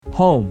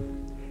Home.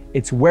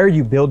 It's where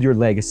you build your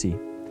legacy,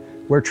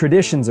 where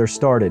traditions are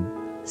started,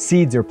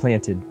 seeds are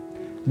planted,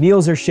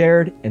 meals are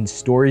shared, and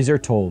stories are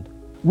told.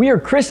 We are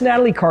Chris and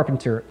Natalie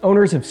Carpenter,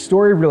 owners of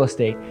Story Real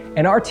Estate,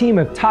 and our team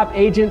of top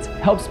agents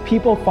helps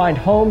people find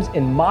homes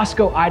in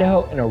Moscow,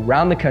 Idaho, and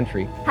around the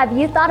country. Have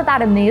you thought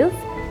about a move?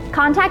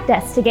 Contact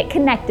us to get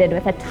connected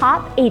with a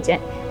top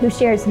agent who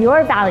shares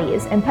your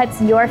values and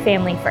puts your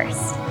family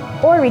first.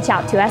 Or reach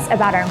out to us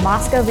about our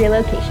Moscow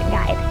relocation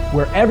guide.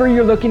 Wherever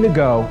you're looking to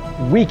go,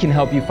 we can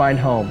help you find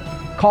home.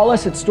 Call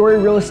us at Story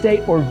Real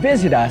Estate or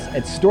visit us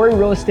at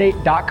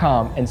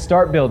storyrealestate.com and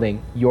start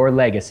building your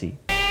legacy.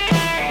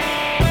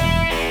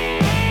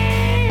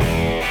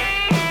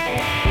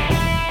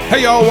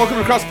 Hey y'all, welcome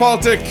to Cross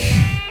Politic.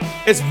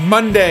 It's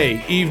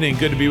Monday evening.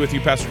 Good to be with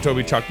you, Pastor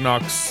Toby Chuck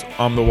Knox.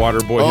 I'm the water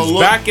boy who's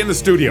back in the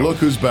studio. Look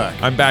who's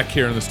back. I'm back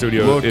here in the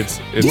studio. Look.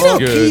 It's You know,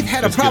 good. Keith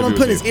had a It's problem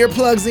good putting to his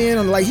earplugs in.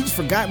 I'm like, he just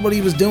forgot what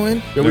he was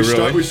doing. Yeah, We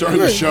we started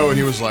the show and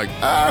he was like,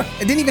 And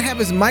didn't even have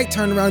his mic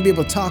turned around to be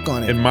able to talk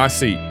on be it. in my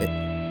seat.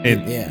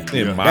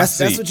 In my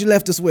seat. That's what you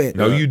left us with.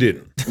 No, you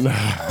didn't.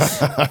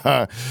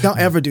 Don't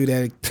ever do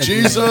that.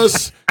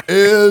 Jesus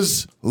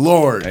is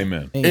Lord.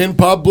 Amen. In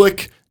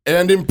public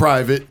and in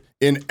private,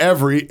 in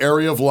every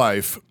area of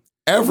life.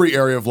 Every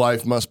area of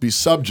life must be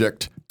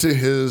subject to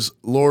his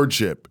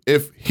lordship.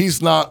 If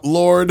he's not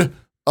Lord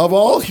of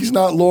all, he's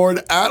not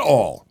Lord at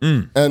all.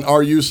 And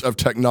our use of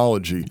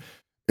technology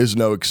is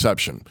no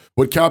exception.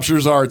 What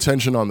captures our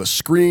attention on the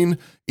screen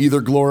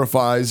either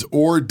glorifies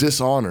or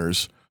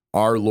dishonors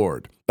our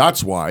Lord.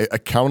 That's why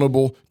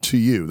accountable to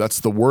you,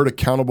 that's the word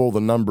accountable, the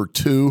number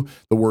 2,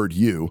 the word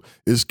you,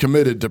 is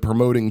committed to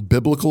promoting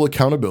biblical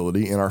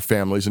accountability in our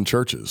families and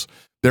churches.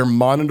 Their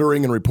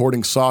monitoring and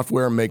reporting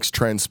software makes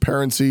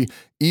transparency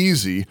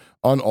easy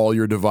on all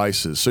your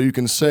devices. So you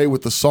can say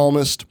with the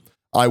psalmist,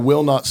 I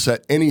will not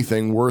set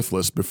anything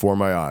worthless before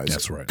my eyes.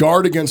 That's right.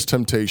 Guard against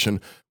temptation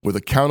with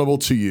accountable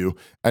to you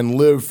and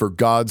live for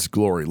God's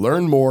glory.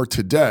 Learn more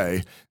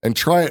today and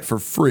try it for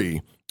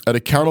free at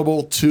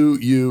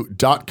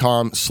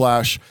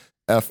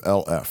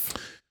accountable2you.com/FLF.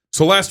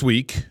 So last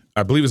week,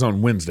 I believe it was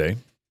on Wednesday,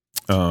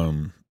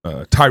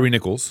 Tyree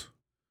Nichols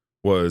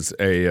was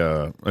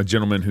a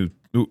gentleman who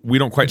we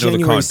don't quite know the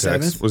January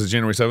context. 7th. Was it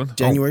January 7th?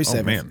 January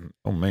 7th.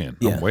 Oh man.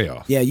 Yeah. I'm way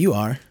off. Yeah, you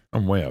are.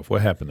 I'm way off.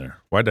 What happened there?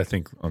 Why did I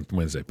think on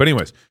Wednesday? But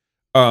anyways.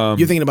 You're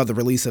thinking about the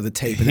release of the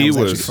tape, and that was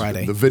actually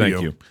Friday. The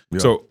video. Thank you. Yeah.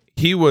 So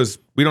he was,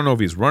 we don't know if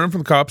he's running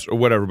from the cops or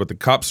whatever, but the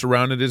cops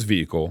surrounded his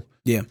vehicle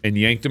and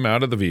yanked him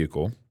out of the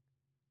vehicle.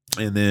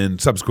 And then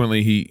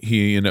subsequently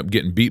he ended up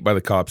getting beat by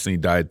the cops and he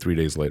died 3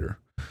 days later.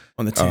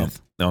 On the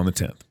 10th. On the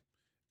 10th.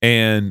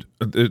 And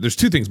there's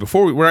two things.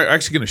 Before we're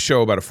actually going to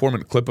show about a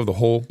 4-minute clip of the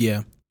whole.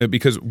 Yeah.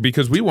 Because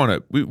we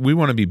want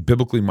to be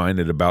biblically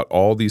minded about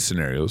all these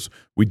scenarios.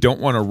 We don't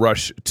want to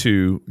rush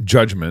to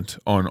judgment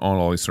on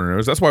all these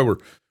scenarios. That's why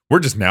we're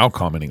just now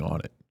commenting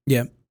on it.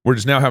 Yeah. We're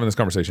just now having this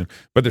conversation.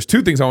 But there's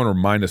two things I want to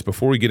remind us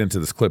before we get into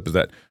this clip is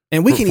that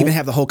And we can't even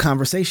have the whole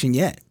conversation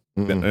yet.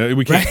 we can't. Right?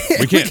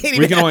 We can't.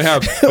 We can only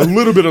have a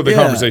little bit of the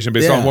conversation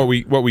based on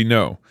what we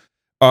know.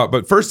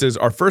 But first is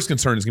our first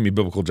concern is going to be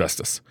biblical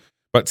justice.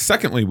 But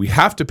secondly, we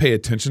have to pay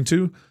attention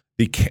to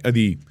the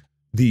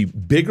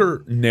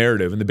bigger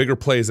narrative and the bigger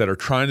plays that are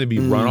trying to be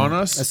run on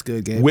us. That's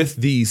good, Gabe. with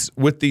these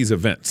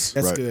events.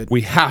 That's good.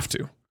 We have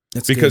to.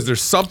 That's because good.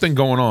 there's something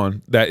going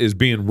on that is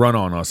being run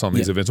on us on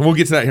these events, and we'll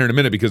get to that here in a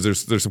minute because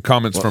there's some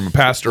comments from a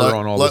pastor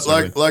on all this.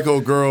 Like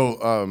old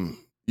girl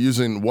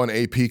using one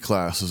AP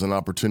class as an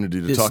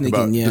opportunity to Just talk sneaking,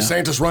 about yeah.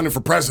 DeSantis running for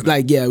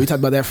president. We talked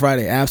about that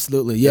Friday.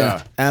 Absolutely.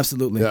 Yeah.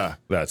 Absolutely. Yeah.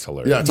 That's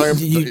hilarious. Yeah.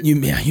 You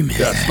missed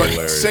Yes, but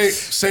hilarious.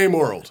 same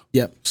world.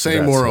 Yep.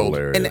 Same That's world.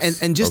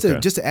 hilarious. And just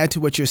to add to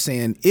what you're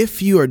saying,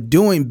 if you are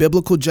doing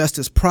biblical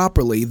justice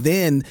properly,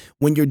 then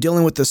when you're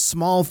dealing with the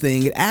small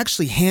thing, it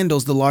actually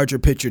handles the larger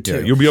picture too. Yeah,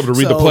 you'll be able to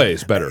read the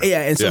plays better.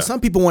 Yeah, and so some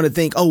people want to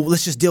think, oh,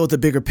 let's just deal with the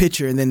bigger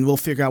picture and then we'll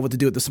figure out what to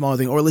do with the small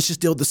thing, or let's just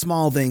deal with the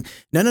small thing.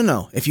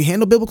 No. If you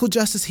handle biblical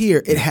justice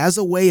here, it has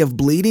a way of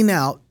bleeding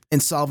out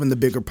and solving the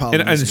bigger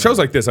problem. And shows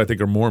like this, I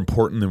think, are more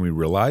important than we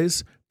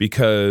realize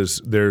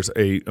because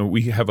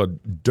we have a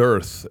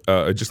dearth,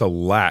 just a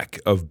lack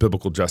of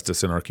biblical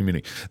justice in our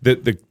community. We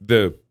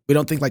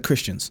don't think like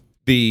Christians.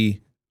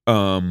 The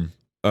panel,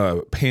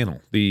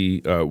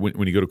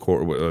 when you go to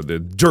court, the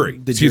jury,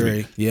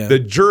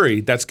 the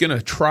jury that's going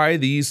to try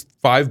these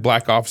 5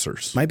 black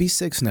officers, might be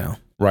 6 now,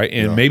 right,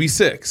 and maybe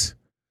 6.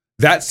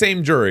 That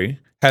same jury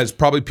has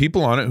probably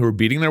people on it who are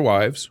beating their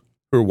wives,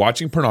 who are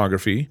watching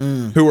pornography,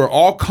 who are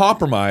all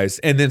compromised,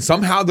 and then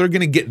somehow they're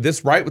going to get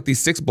this right with these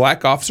 6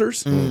 black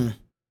officers. Yeah.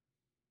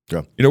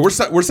 You know,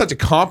 we're such a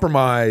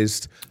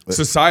compromised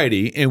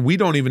society, and we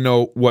don't even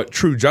know what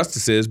true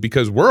justice is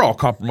because we're all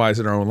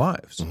compromised in our own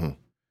lives. Mm-hmm.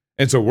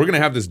 And so we're going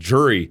to have this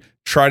jury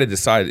try to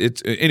decide.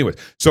 Anyways.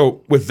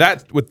 So with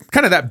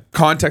kind of that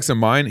context in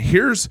mind,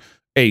 here's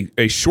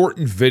a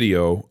shortened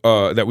video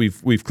that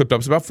we've clipped up.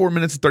 It's about 4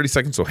 minutes and 30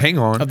 seconds. So hang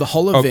on. Of the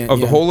whole event. Of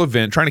the whole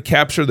event, trying to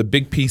capture the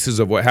big pieces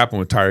of what happened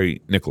with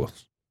Tyree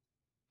Nichols.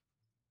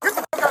 Get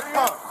the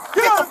cup.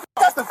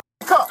 That's the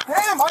cup.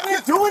 Damn, I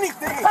didn't do anything.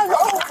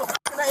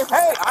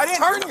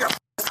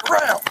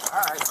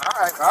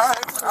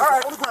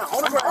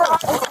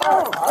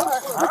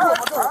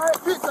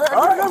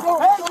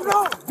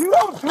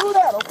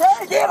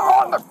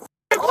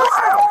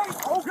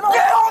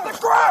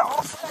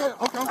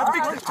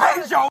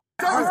 Tase y'all.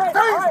 All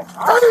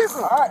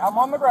right, I'm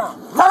on the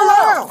ground.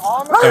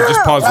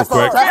 Just pause real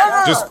quick.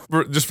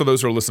 Just for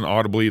those who are listening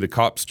audibly, the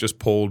cops just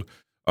pulled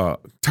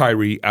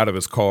Tyree out of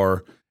his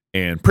car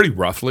and pretty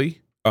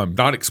roughly,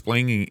 not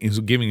explaining,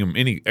 giving him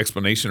any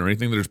explanation or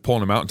anything. They're just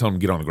pulling him out and telling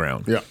him to get on the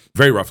ground. Yeah.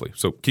 Very roughly.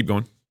 So keep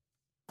going.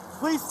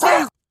 Please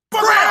tase the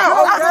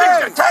ground.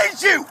 I'm fixing to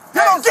tase you. You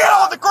don't get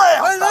on the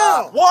ground. Lay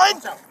down.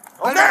 One.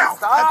 Now.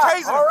 I'm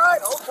tasing. All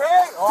right.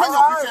 Okay.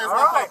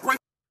 All right.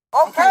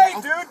 Okay,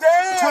 dude.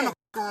 Damn.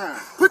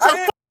 Put your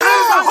hands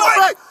on your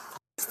back.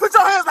 Put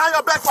your hands behind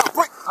your back.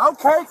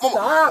 Okay,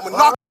 stop. I'm gonna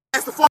knock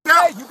the fuck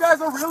out. Hey, you guys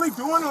are really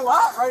doing a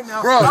lot right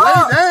now. Bro, lay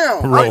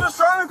down. Roll. I'm just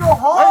trying to go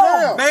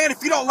home. Man,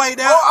 if you don't lay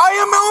down. Oh, I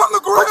am on the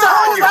ground. Put your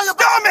hands on your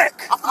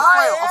stomach.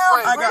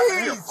 I got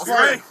it.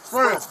 Spray.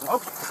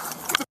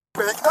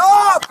 Okay.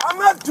 Stop. I'm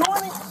not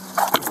doing it.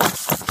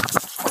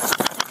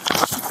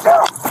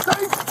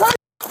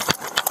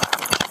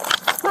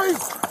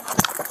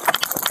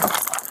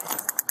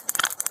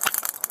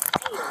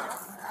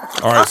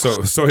 All right,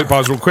 so hit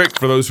pause real quick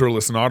for those who are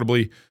listening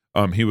audibly.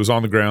 He was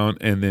on the ground,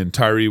 and then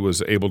Tyree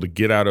was able to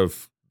get out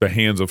of the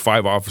hands of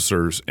 5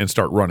 officers and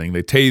start running.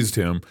 They tased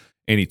him,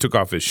 and he took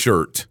off his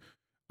shirt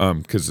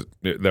because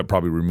that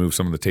probably removed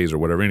some of the taser or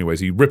whatever. Anyways,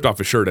 he ripped off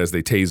his shirt as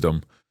they tased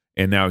him,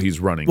 and now he's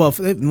running. Well,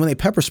 when they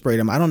pepper sprayed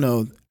him, I don't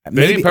know.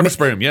 They didn't pepper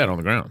spray him yet on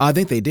the ground. I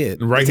think they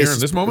did. Right here in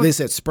this moment? They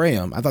said spray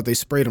him. I thought they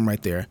sprayed him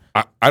right there.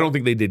 I don't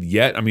think they did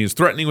yet. I mean, it's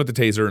threatening with the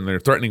taser, and they're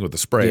threatening with the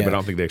spray, but I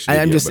don't think they actually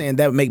did I'm yet, just saying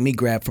that would make me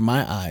grab for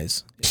my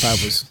eyes if I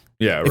was...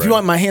 Yeah, right. If you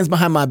want my hands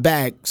behind my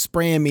back,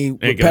 spraying me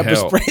with pepper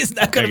spray is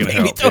not going to make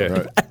me throw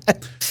it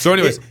back. So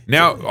anyways,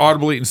 now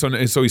audibly, and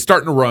so he's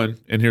starting to run,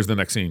 and here's the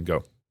next scene.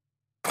 Go.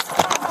 Shut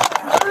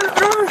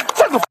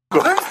the f***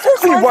 up.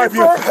 See you wipe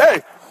your...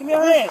 Hey. Give me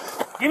your hand.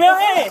 Give me your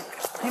hand.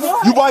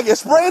 You might get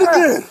sprayed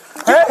again.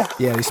 Hey.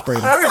 Yeah, they sprayed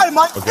him. Hey,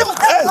 Mike. Okay.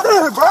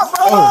 Hey, bro.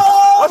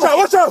 Watch out.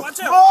 Watch out.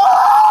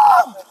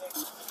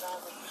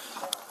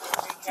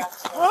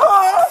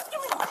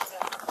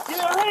 Give me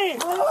your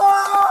hand.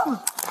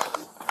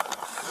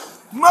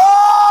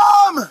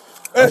 Mom!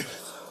 Hey.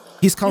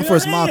 He's calling for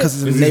his mom because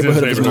it's in the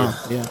neighborhood of his mom.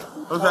 Yeah.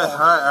 Okay, all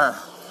right.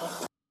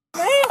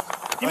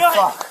 Give me your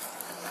hand.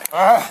 All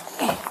right.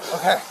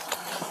 Okay.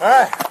 All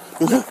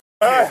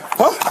right.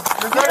 Huh?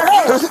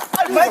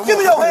 Mike, give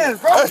me your hands,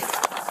 bro.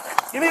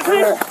 Give me your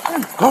hand.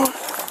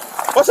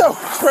 Watch out.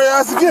 Spray your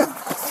ass again.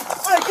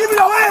 Hey, give me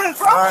your hands,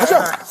 bro. Watch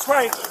out.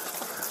 Spray.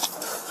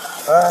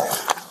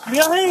 Give me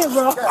your hands,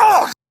 bro.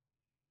 Oh.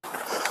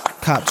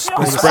 Cop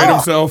He sprayed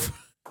himself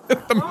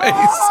with the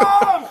mace.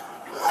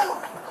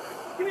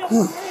 Give me your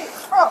hands.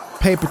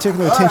 Pay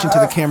particular attention to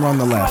the camera on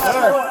the left.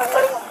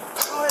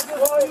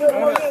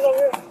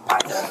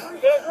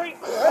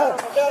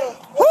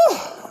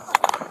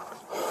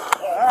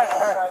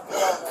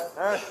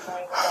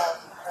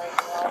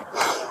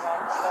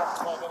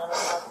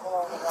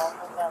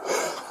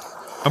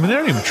 I mean,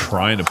 they're not even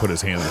trying to put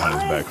his hand behind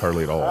his back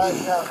hardly at all.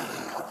 Give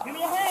me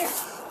your hand.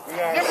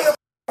 Give me your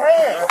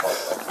hand.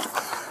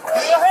 Give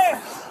me your hand.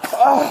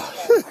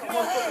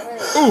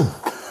 Ooh.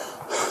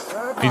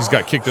 He just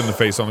got kicked in the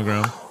face on the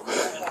ground.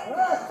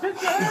 Give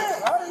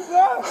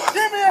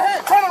me a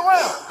hand. Turn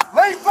around.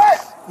 Lay back.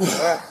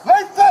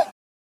 Lay back.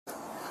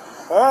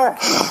 All right.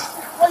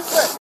 Lay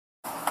back.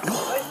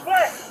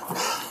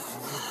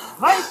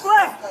 Lay flat. Lay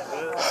flat.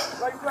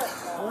 Lay back.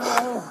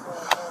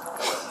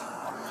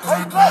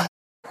 Lay back.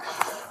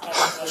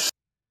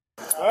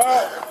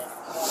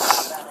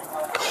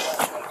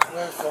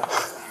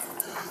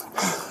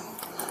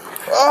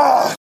 All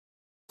right.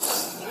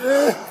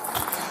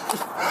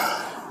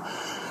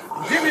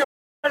 Give me a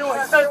I'm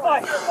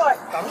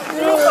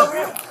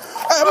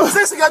a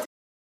sissy, got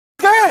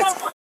hands.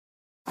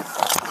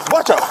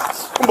 Watch out.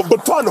 I'm a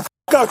baton the f***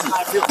 out you.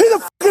 Hit the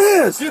f***ing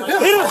hands.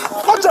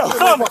 Watch out.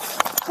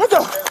 Watch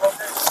out.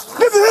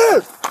 Give the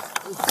hands.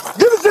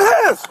 Give us your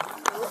hands.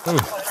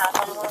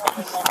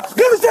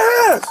 Give us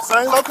your hands.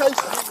 Same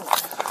location.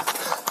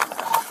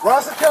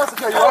 Ross and Kelsey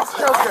K. Ross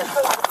and Kelsey K.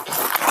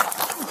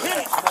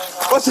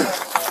 Watch out.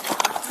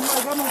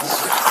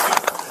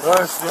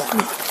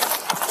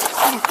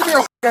 Give me your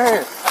f***ing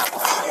hands.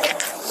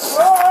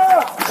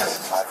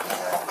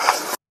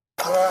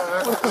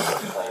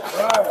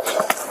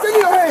 Give me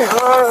your hand.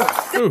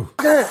 Ooh.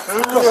 Give me your hand.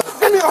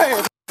 Give me your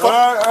hand.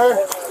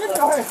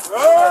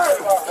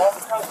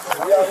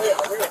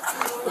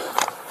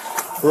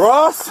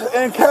 Ross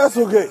and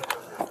Castlegate.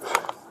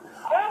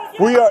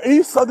 We are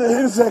east of the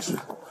intersection.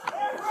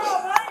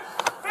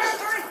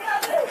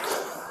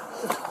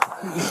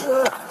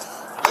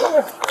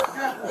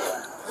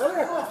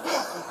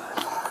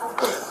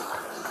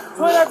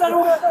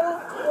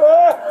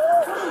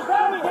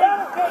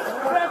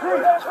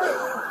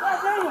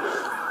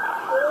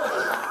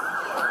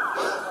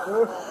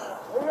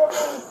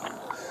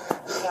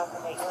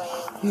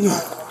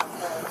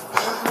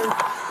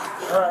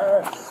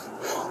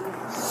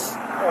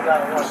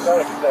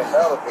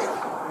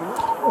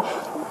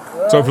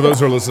 So for those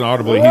who are listening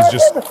audibly, he's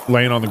just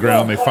laying on the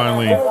ground. They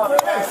finally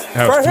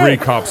have 3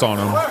 cops on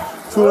him.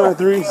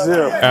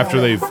 293-0. after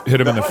they've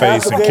hit him in the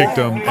face and kicked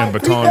him and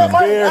batoned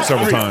him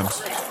several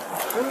times.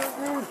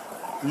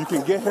 You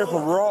can get here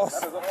from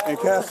Ross and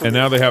Castle. And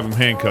now they have him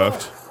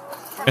handcuffed,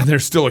 and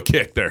there's still a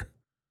kick there.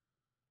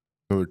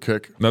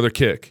 Another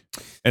kick.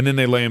 And then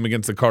they lay him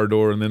against the car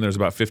door, and then there's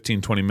about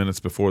 15, 20 minutes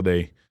before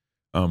they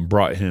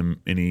brought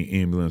him any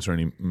ambulance or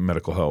any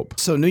medical help.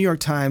 So New York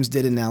Times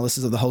did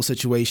analysis of the whole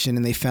situation,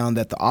 and they found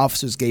that the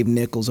officers gave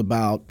Nichols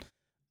about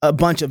a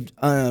bunch of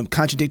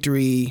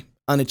contradictory,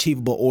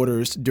 unachievable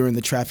orders during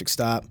the traffic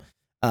stop.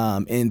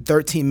 In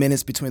 13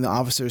 minutes between the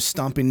officers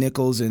stomping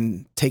Nichols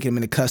and taking him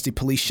into custody,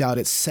 police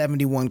shouted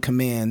 71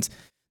 commands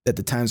that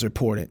the Times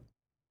reported.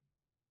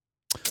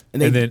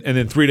 And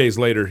then 3 days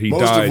later, he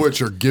Most died. of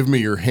which are "Give me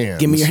your hands,"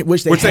 Give me your,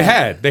 which they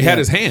had. They had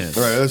his hands.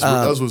 Right,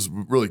 that was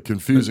really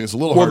confusing. It's a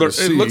little hard to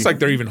see. It looks like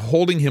they're even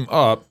holding him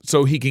up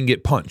so he can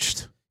get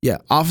punched. Yeah,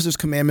 officers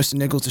command Mr.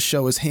 Nichols to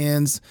show his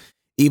hands,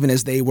 even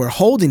as they were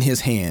holding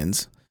his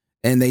hands,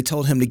 and they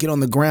told him to get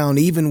on the ground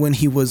even when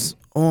he was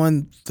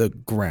on the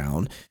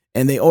ground,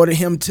 and they ordered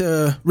him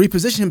to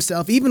reposition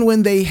himself even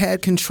when they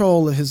had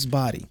control of his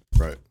body.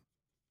 Right.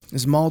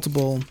 There's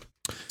multiple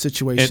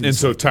situations. And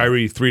so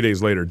Tyree 3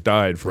 days later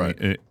died from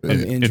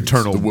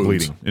internal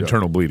bleeding.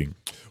 Internal bleeding.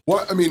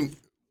 Well, I mean,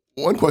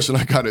 one question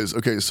I got is,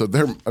 okay, so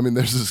there's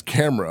this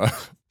camera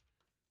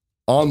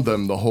on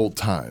them the whole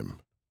time.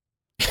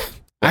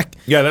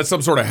 Yeah, that's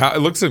some sort of it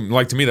looks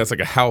like to me that's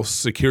like a house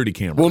security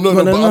camera. Well, no,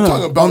 but I'm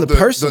talking about on the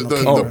personal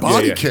the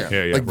body cam.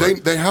 Yeah, like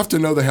right. they have to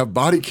know they have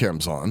body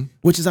cams on.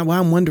 Which is why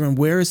I'm wondering,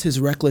 where is his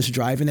reckless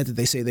driving at that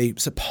they say they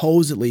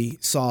supposedly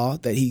saw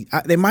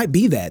that they might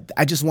be that.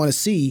 I just want to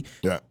see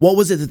what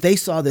was it that they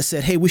saw that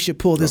said, hey, we should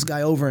pull this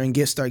guy over and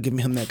start giving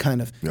him that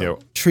kind of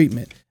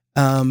treatment.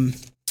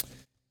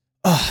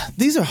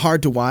 These are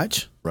hard to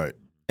watch. Right.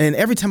 And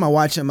every time I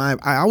watch them,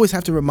 I always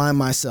have to remind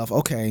myself,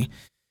 okay,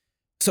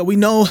 so we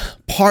know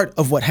part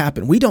of what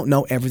happened. We don't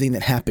know everything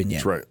that happened yet.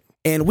 That's right.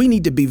 And we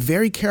need to be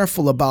very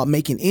careful about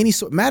making any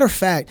sort. Matter of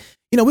fact,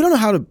 we don't know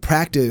how to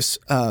practice,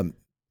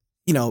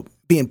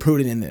 being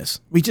prudent in this.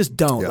 We just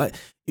don't. Yeah. Like,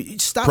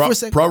 stop for a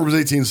second. Proverbs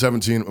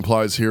 18:17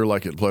 applies here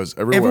like it applies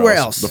everywhere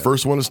else. The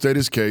first one to state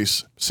his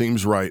case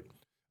seems right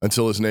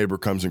until his neighbor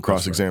comes and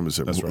cross-examines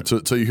him. That's right.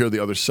 Until you hear the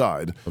other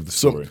side of the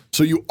story.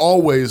 So you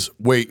always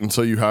wait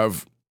until you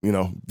have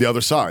the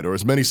other side, or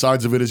as many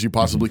sides of it as you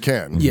possibly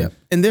can. Yeah.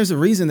 And there's a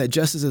reason that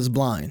justice is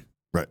blind.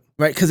 Right.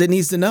 Right? Because it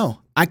needs to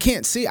know. I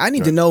can't see. I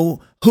need to know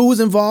who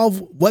was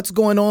involved, what's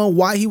going on,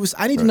 why he was.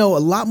 I need to know a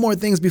lot more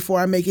things before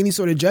I make any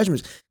sort of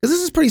judgments. Because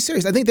this is pretty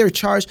serious. I think they're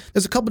charged.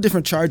 There's a couple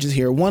different charges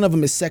here. One of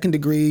them is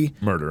second-degree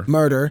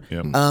murder.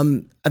 Yep.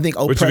 I think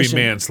oppression. Which would be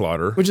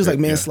manslaughter. Which is like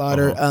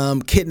manslaughter,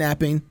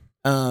 kidnapping.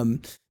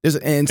 And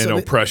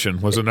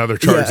oppression was another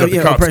charge that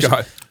the cops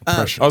got.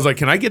 I was like,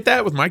 can I get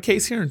that with my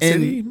case here in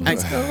city?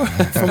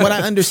 From what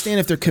I understand,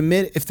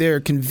 if they're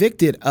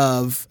convicted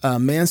of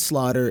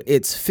manslaughter,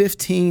 it's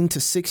 15 to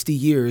 60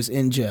 years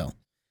in jail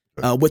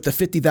with a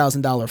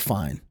 $50,000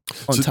 fine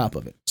on top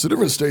of it. So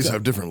different states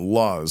have different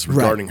laws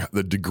regarding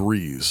the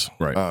degrees,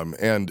 right?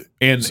 And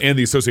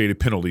the associated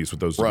penalties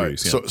with those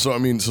degrees. Right.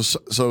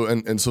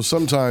 Yeah. So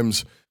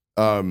sometimes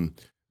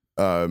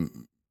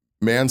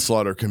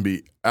manslaughter can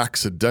be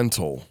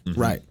accidental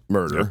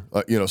murder.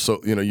 You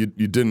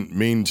didn't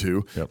mean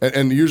to. Yep.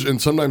 And usually,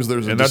 and sometimes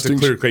there's a that's a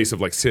clear case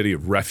of like city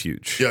of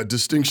refuge. Yeah,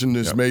 distinction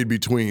is made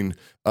between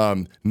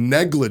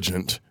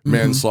negligent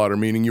manslaughter,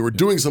 meaning you were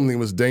doing something that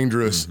was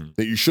dangerous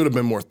that you should have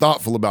been more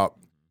thoughtful about,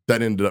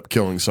 that ended up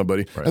killing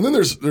somebody. Right. And then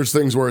there's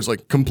things where it's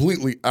like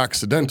completely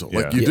accidental. Yeah.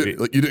 Like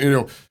you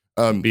did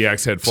the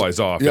axe head flies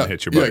off and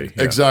hits your buddy.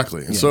 Yeah,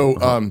 exactly. And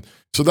so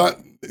so that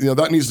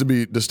that needs to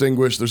be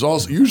distinguished. There's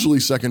also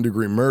usually second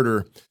degree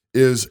murder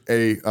is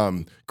a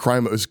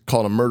crime is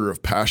called a murder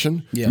of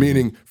passion,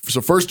 meaning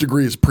first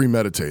degree is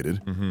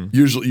premeditated.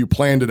 Usually you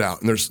planned it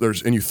out and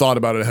there's and you thought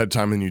about it ahead of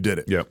time and you did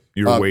it. Yep,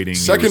 you were waiting.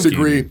 Second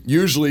degree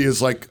usually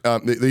is like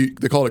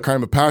they call it a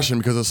crime of passion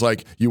because it's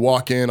like you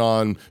walk in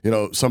on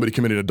somebody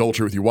committed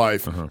adultery with your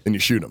wife and you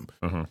shoot them.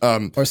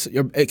 Could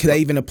that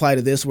even apply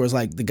to this, where it's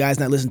like the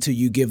guy's not listening to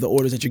you, give the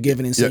orders that you're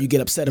giving, and so you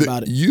get upset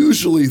about it?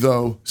 Usually,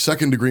 though,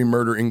 second degree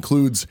murder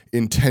includes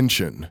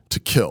intention to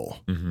kill.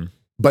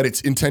 But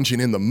it's intention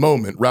in the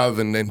moment rather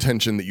than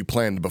intention that you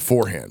planned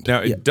beforehand.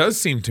 Now, it does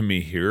seem to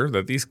me here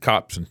that these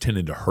cops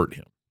intended to hurt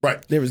him.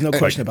 Right. There was no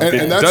question about that.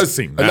 And that does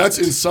seem and that's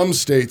in some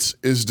states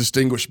is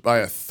distinguished by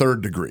a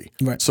third degree.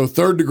 Right. So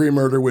third degree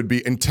murder would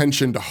be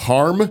intention to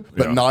harm,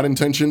 but not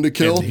intention to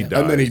kill, and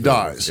then he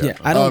dies. Yeah,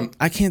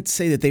 I can't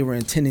say that they were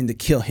intending to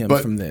kill him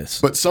from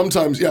this. But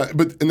sometimes,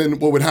 and then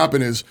what would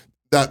happen is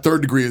that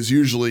third degree is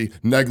usually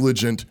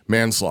negligent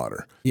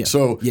manslaughter. Yeah.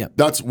 So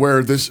that's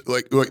where this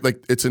like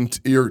it's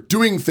you're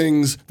doing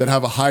things that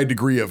have a high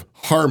degree of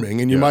harming,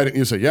 and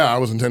you say, I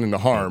was intending to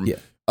harm. Yeah.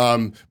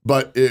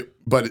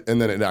 But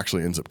then it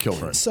actually ends up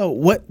killing him.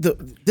 So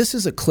this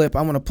is a clip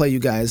I want to play you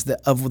guys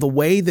of the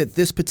way that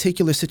this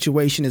particular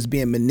situation is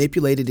being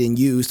manipulated and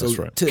used. That's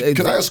right.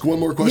 Can I ask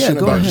one more question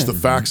about just the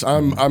facts?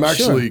 I'm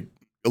actually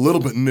a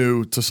little bit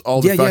new to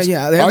all the facts.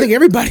 Yeah. I think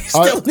everybody's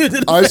still new to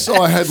the I facts.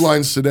 saw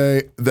headlines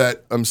today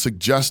that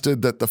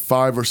suggested that the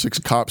 5 or 6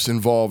 cops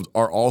involved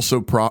are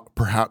also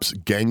perhaps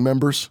gang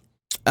members.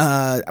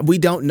 We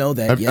don't know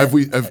that yet.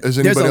 Has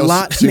anybody There's a else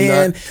lot, seen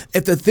man. that?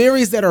 If the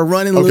theories that are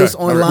running loose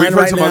all right. online We've heard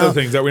right some now, other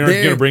things that we aren't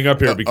going to bring up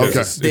here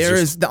because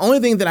it's the only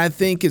thing that I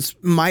think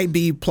might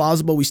be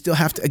plausible. We still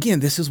have to.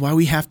 Again, this is why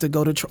we have to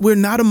go to. We're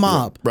not a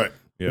mob, Right.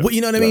 Yeah.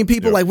 You know what I mean?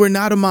 People like we're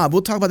not a mob.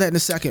 We'll talk about that in a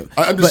second.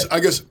 I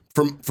guess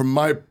from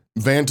my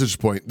vantage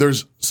point,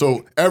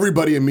 so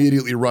everybody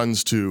immediately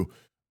runs to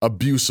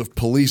abuse of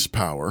police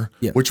power,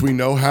 which we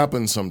know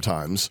happens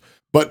sometimes.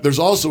 But there's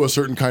also a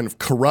certain kind of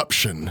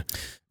corruption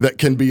that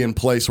can be in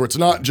place where it's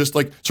not just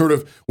like sort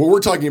of what we're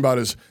talking about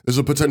is there's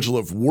a potential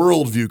of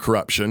worldview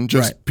corruption.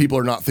 Just people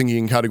are not thinking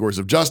in categories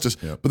of justice.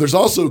 But there's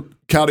also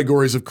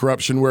categories of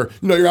corruption where,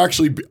 you're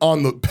actually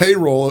on the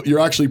payroll. You're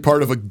actually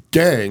part of a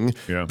gang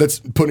that's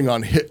putting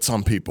on hits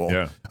on people.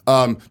 Yeah.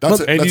 And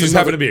you just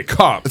happen to be a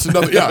cop. It's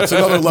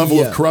another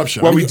level of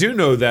corruption. Well, we do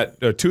know that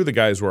 2 of the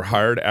guys were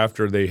hired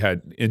after they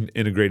had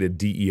integrated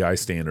DEI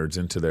standards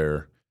into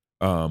their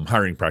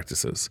hiring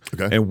practices.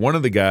 Okay. And one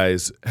of the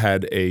guys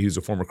he was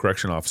a former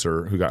correction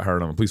officer who got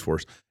hired on the police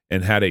force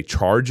and had a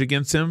charge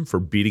against him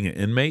for beating an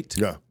inmate.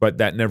 Yeah. But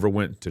that never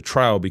went to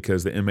trial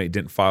because the inmate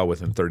didn't file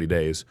within 30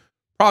 days.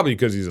 Probably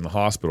because he's in the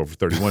hospital for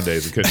 31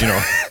 days. Because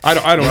I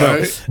don't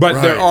know.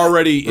 But there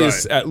already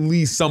is at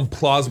least some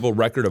plausible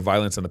record of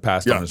violence in the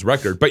past on his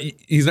record. But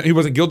he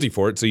wasn't guilty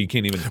for it, so you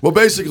can't even. Well,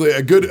 basically,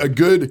 a good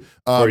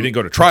or he didn't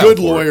go to trial. Good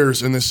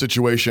lawyers in this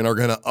situation are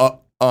going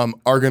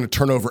to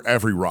turn over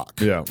every rock.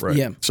 Yeah, right.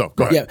 Yeah. So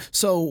go ahead. Yeah.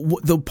 So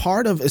the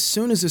part of as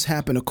soon as this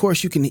happened, of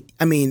course,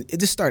 it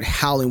just started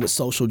howling with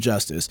social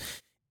justice.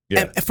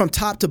 Yeah. And from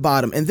top to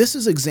bottom. And this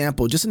is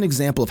just an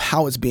example of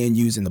how it's being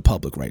used in the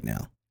public right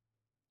now.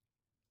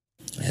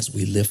 As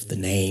we lift the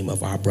name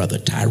of our brother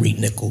Tyre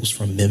Nichols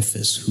from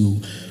Memphis,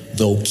 who,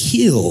 though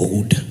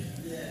killed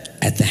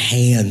at the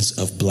hands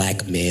of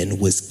black men,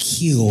 was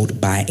killed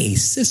by a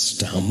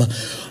system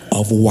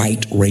of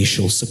white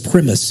racial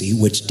supremacy,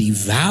 which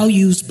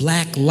devalues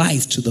black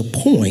life to the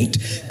point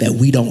that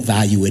we don't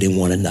value it in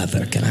one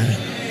another.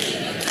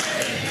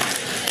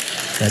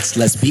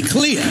 Let's be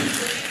clear.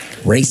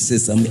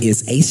 Racism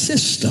is a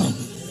system.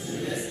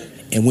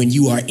 And when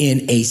you are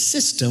in a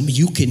system,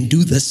 you can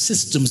do the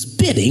system's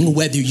bidding,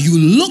 whether you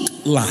look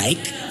like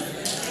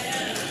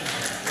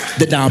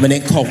the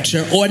dominant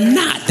culture or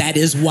not. That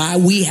is why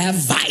we have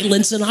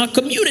violence in our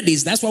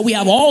communities. That's why we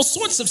have all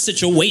sorts of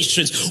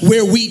situations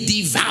where we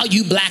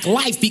devalue black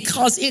life,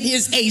 because it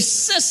is a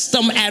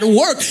system at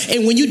work.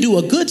 And when you do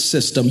a good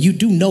system, you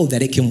do know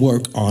that it can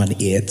work on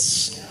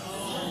its.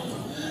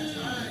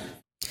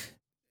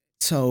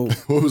 So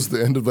what was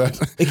the end of that?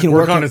 It can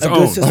work on its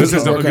own. The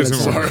system work on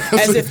its own.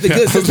 As if the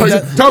good system.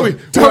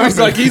 Toby's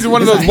like he's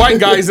one of those white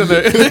guys in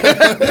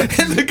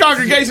the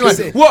congregation.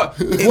 Like what?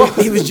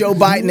 He was Joe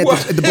Biden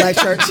at the black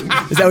church.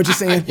 Is that what you're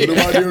saying? What do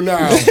I do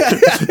now?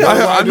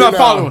 I'm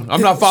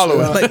not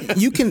following. But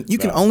you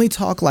can only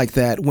talk like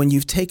that when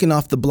you've taken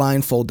off the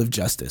blindfold of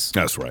justice.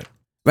 That's right.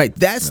 Right.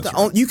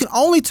 You can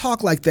only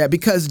talk like that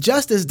because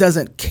justice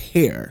doesn't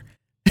care.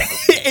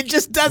 It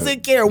just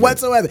doesn't care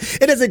whatsoever.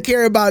 It doesn't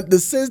care about the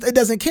system. It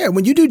doesn't care.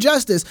 When you do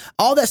justice,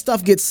 all that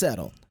stuff gets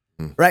settled.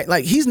 Right?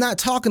 Like he's not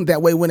talking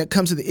that way when it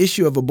comes to the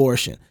issue of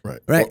abortion.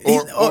 Right?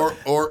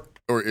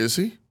 Or is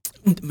he?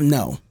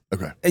 No.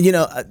 Okay. And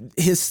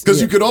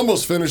because you could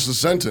almost finish the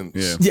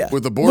sentence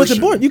with abortion. With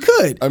abortion, you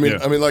could.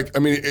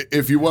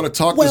 If you want to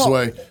talk this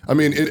way,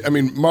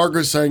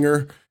 Margaret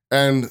Sanger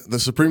and the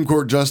Supreme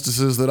Court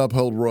justices that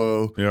upheld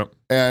Roe. Yep.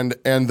 And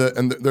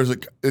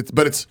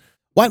it's.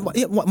 Why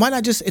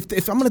not just,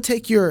 if I'm going to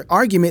take your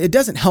argument, it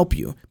doesn't help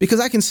you.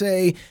 Because I can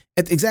say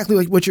exactly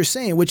like what you're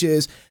saying, which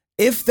is,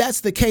 if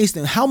that's the case,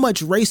 then how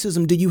much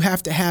racism do you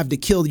have to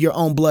kill your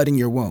own blood in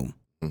your womb?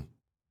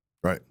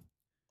 Right.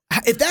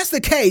 If that's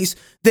the case,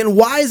 then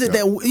why is it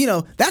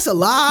that, that's a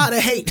lot of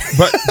hate.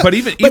 But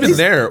even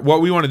there, what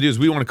we want to do is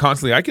we want to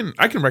constantly, I can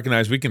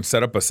recognize we can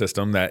set up a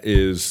system that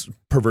is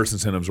perverse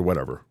incentives or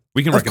whatever.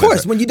 We can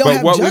recognize that. When you don't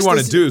have what justice, we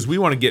want to do is we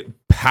want to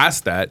get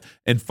past that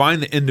and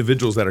find the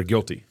individuals that are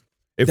guilty.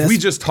 If we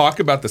just talk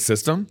about the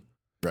system,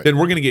 then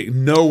we're going to get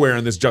nowhere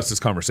in this justice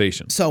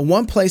conversation. So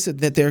one place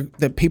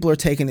that people are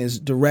taking is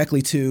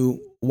directly to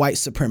white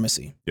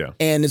supremacy. Yeah.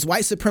 And it's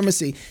white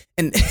supremacy.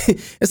 And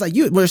it's like,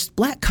 there's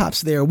black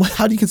cops there.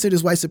 How do you consider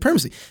this white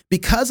supremacy?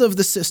 Because of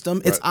the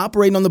system, it's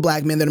operating on the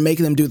black men that are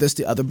making them do this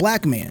to other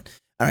black men.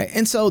 All right.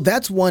 And so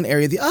that's one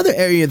area. The other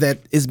area that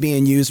is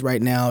being used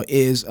right now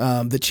is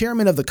the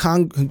chairman of the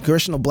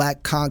Congressional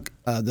Black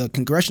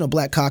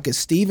Caucus,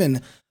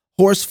 Stephen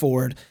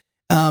Horsford,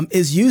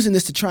 is using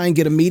this to try and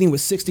get a meeting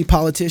with 60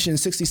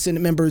 politicians, 60 Senate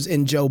members,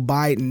 and Joe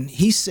Biden.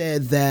 He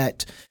said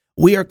that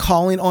we are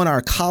calling on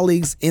our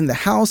colleagues in the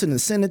House and the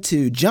Senate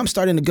to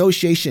jumpstart a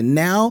negotiation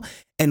now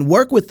and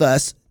work with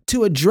us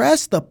to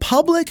address the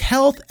public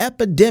health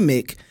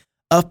epidemic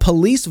of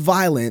police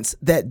violence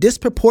that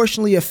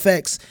disproportionately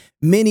affects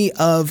many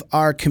of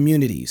our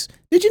communities.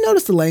 Did you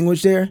notice the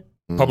language there?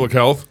 Public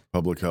health.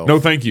 Public health. No,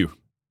 thank you.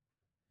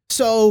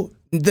 So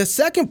the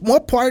second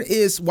part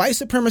is white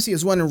supremacy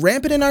is running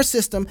rampant in our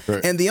system,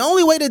 Right. and the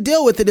only way to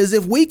deal with it is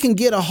if we can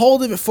get a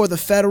hold of it for the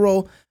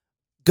federal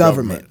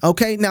government.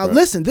 Okay, now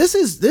listen, this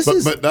is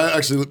But that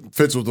actually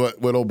fits with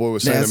what old boy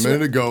was saying That's a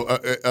minute ago.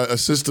 A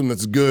system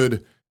that's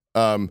good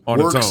its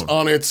works own.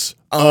 on its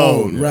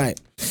own. right.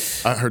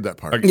 I heard that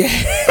part.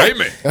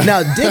 Amen.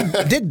 Now,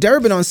 Dick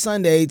Durbin on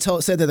Sunday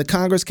said that the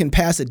Congress can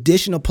pass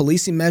additional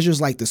policing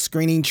measures like the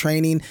screening,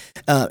 training,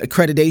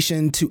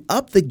 accreditation to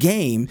up the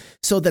game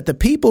so that the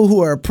people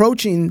who are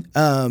approaching,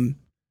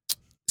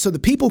 so the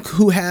people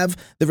who have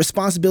the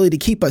responsibility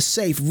to keep us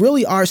safe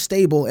really are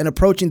stable, and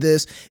approaching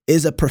this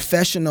is a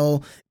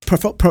professional,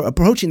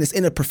 approaching this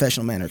in a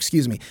professional manner.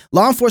 Excuse me.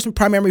 Law enforcement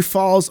primarily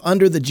falls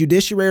under the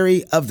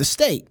judiciary of the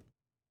state,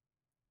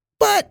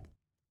 but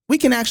we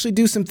can actually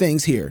do some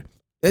things here.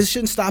 This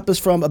shouldn't stop us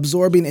from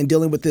absorbing and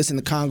dealing with this in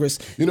the Congress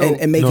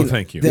and making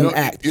thank you. them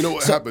act. You know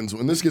what happens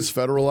when this gets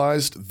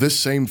federalized? This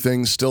same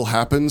thing still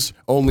happens.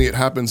 Only it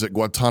happens at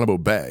Guantanamo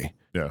Bay.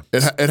 Yeah.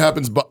 It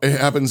happens. It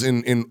happens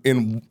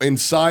in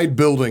inside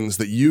buildings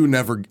that you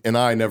never and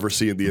I never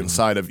see the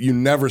inside of. You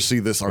never see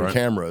this on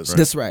cameras.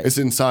 That's right. It's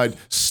inside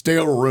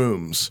stale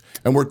rooms,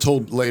 and we're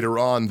told later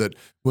on that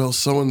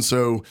so and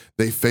so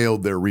they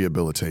failed their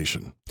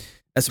rehabilitation.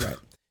 That's right.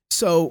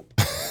 So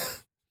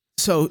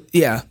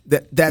yeah,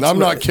 that's. I'm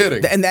not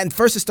kidding. And then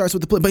first it starts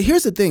with the. But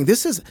here's the thing.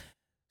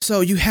 So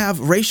you have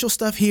racial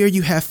stuff here.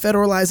 You have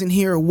federalizing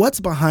here.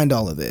 What's behind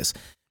all of this,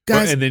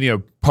 guys? And then you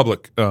have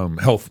public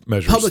health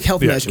measures. Public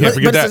health measures. Can't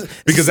forget But that it's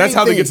the because that's same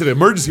how they thing. get to the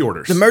emergency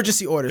orders. The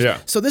emergency orders. Yeah.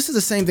 So this is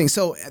the same thing.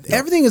 So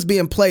everything is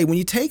being played. When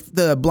you take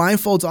the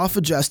blindfolds off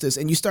of justice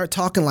and you start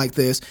talking like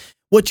this,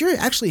 what you're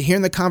actually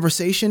hearing the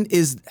conversation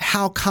is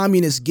how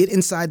communists get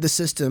inside the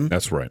system.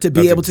 That's right. To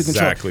be That's able to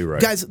control. exactly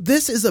right. Guys,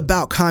 this is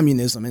about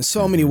communism in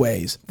so many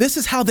ways. This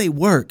is how they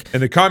work.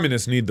 And the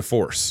communists need the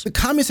force. The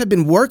communists have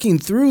been working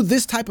through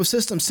this type of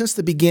system since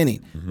the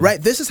beginning,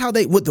 right? This is how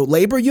with the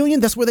labor union,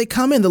 that's where they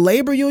come in. The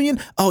labor union,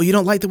 oh, you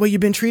don't like the way you've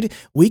been treated?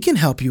 We can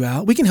help you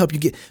out. We can help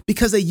you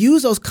because they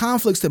use those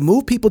conflicts to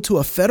move people to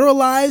a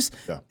federalized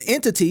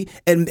entity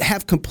and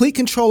have complete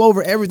control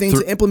over everything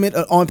to implement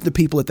on the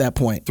people at that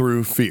point.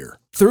 Through fear.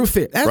 Through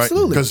fear.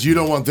 Absolutely. Because you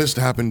don't want this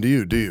to happen to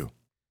you, do you?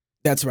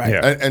 That's right.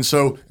 Yeah. And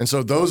so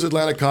those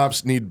Atlanta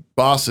cops need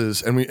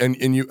bosses,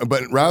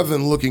 but rather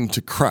than looking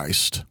to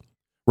Christ,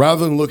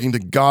 rather than looking to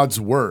God's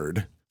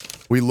word,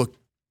 we look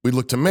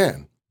to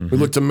man. We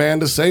look to man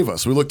to save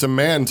us. We look to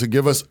man to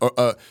give us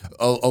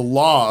a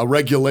law, a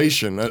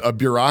regulation, a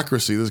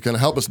bureaucracy that's going to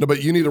help us. No,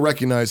 but you need to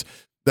recognize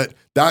that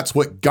that's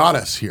what got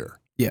us here.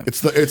 Yeah.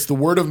 It's the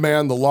word of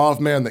man, the law of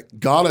man that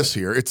got us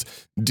here. It's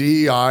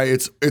DEI,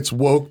 it's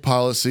woke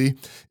policy,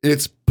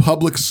 it's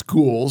public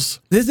schools.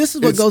 This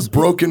is what goes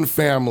broken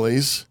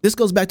families. This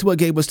goes back to what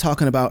Gabe was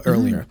talking about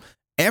earlier.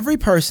 Every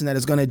person that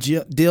is going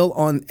to deal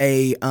on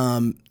the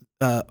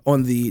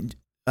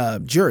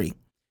jury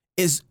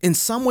is in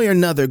some way or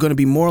another going to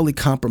be morally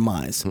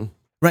compromised.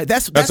 Right,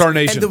 that's our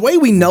nation. And the way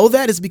we know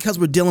that is because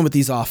we're dealing with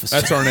these officers.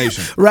 That's our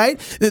nation. Right?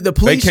 The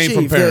police They came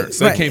from chief, parents.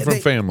 They came from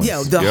families.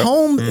 Yeah, the Yep.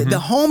 home, the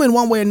home in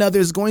one way or another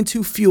is going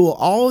to fuel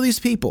all of these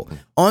people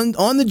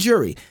on the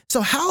jury.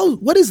 So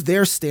what is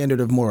their standard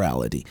of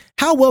morality?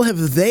 How well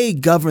have they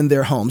governed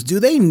their homes? Do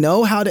they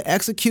know how to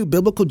execute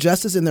biblical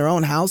justice in their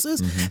own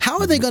houses? How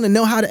are they going to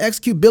know how to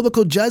execute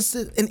biblical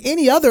justice in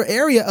any other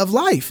area of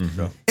life?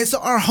 And so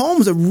our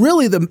homes are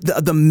really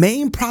the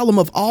main problem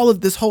of all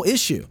of this whole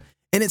issue.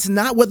 And it's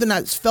not whether or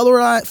not it's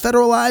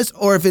federalized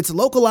or if it's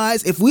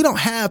localized. If we don't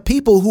have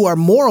people who are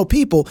moral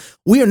people,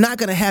 we are not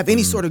going to have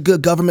any sort of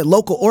good government,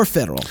 local or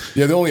federal.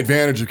 Yeah, the only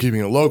advantage of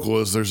keeping it local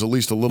is there's at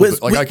least a little bit.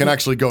 Like I can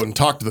actually go and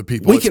talk to the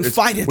people. We can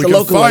fight it at the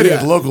local fight it level,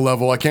 at the local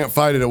level. I can't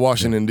fight it at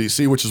Washington,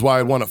 D.C., which is why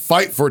I want to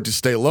fight for it to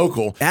stay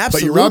local.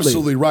 Absolutely. But you're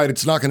absolutely right.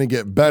 It's not going to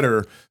get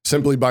better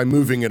simply by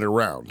moving it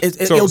around.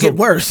 It'll get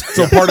worse.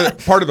 So part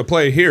of the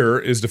play here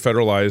is to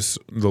federalize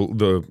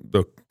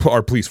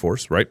our police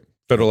force, right?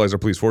 Federalize our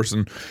police force,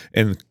 and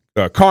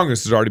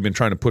Congress has already been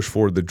trying to push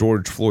forward the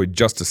George Floyd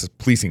Justice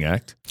Policing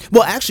Act.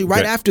 Well, actually,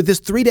 after this,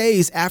 3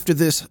 days after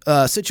this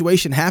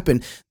situation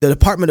happened, the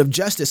Department of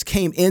Justice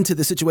came into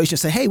the situation and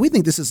said, hey, we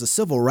think this is a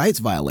civil rights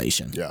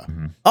violation. Yeah.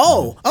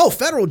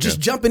 Federal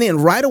just jumping in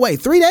right away.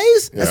 3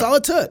 days? That's all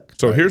it took.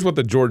 So here's what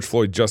the George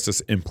Floyd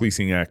Justice and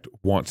Policing Act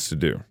wants to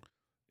do.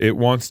 It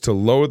wants to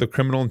lower the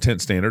criminal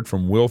intent standard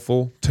from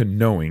willful to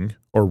knowing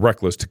or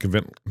reckless to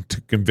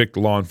convict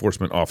law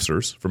enforcement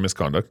officers for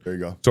misconduct. There you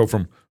go. So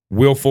from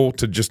willful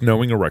to just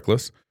knowing or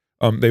reckless.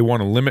 They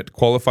want to limit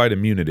qualified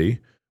immunity,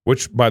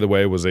 which, by the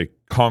way, was a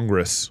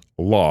Congress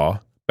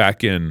law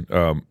back in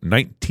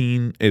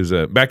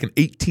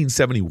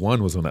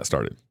 1871 was when that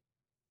started.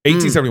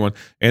 1871,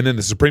 and then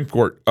the Supreme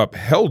Court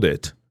upheld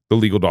it, the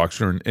legal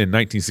doctrine, in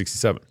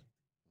 1967.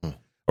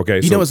 Okay,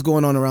 you know what's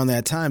going on around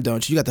that time,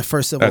 don't you? You got the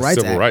first Civil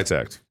Rights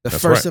Act. The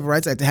That's first right. Civil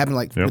Rights Act that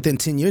happened within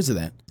 10 years of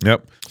that.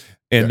 Yep.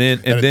 And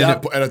then at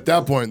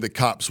that point, the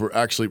cops were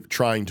actually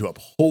trying to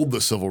uphold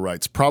the civil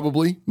rights,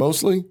 probably,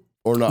 mostly.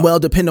 or not? Well,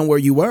 depending on where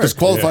you were. Because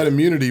qualified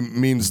immunity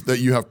means that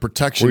you have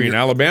protection. Were you in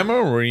Alabama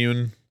or were you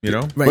in,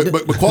 Right.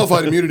 But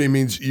qualified immunity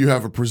means you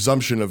have a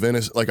presumption of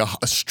innocence, like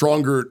a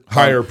stronger,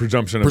 higher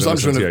presumption of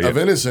innocence. of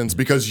innocence,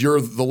 because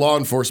you're the law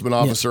enforcement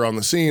officer on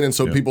the scene, and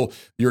so people,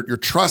 you're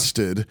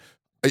trusted.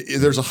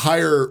 There's a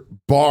higher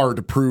bar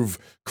to prove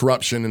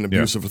corruption and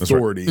abuse of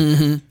authority.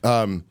 Right.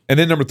 And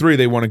then number 3,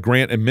 they want to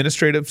grant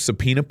administrative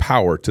subpoena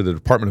power to the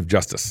Department of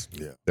Justice.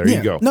 There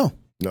you go. No.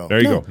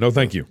 There you go. No,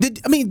 thank you. Did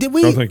we?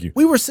 No, thank you.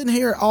 We were sitting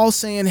here all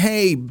saying,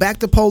 "Hey, back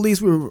to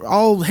police." We were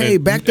all, "Hey,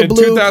 back to in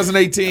blue."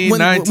 2018, when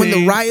 19. when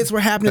the riots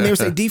were happening, they were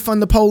saying defund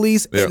the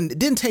police, and it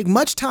didn't take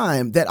much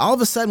time that all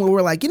of a sudden we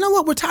were like, you know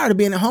what? We're tired of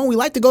being at home. We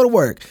like to go to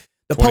work.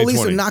 The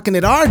police are knocking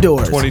at our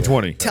doors,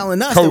 2020,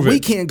 telling us COVID. that we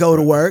can't go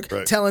to work,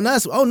 telling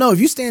us, "Oh no, if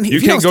you stand here,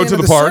 You can't go to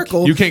the park.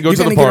 Circle, You can't go you're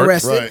to the gonna park." Get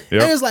arrested." Right.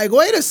 Yep. And it's like,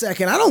 wait a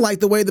second, I don't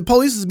like the way the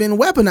police has been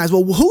weaponized.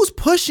 Well, who's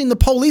pushing the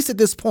police at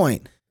this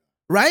point?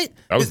 Right?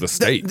 That was the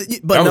state.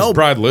 But that no, was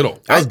Brad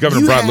Little. That was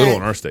Governor Brad Little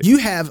in our state. You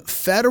have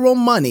federal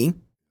money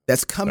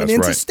that's coming That's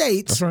into right.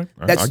 states. That's right.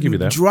 That's I'll give you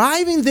that.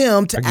 driving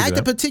them to I'll give you act a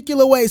that.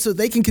 particular way so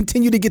they can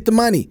continue to get the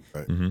money.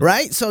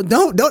 Right? So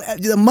don't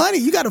the money,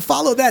 you got to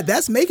follow that.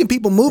 That's making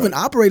people move and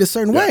operate a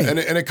certain way. And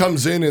it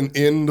comes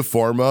in the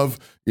form of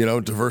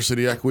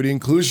diversity, equity,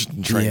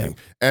 inclusion training,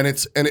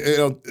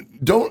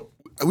 don't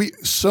we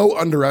so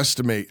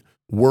underestimate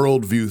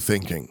worldview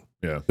thinking?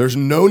 Yeah. There's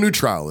no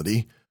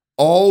neutrality.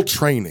 All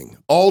training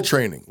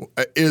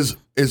is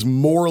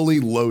morally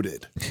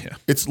loaded. Yeah.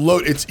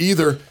 It's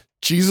either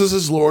Jesus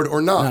is Lord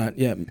or not.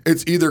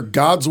 It's either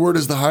God's word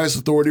is the highest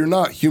authority or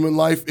not. Human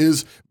life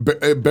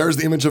bears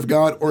the image of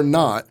God or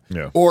not.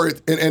 Yeah. Or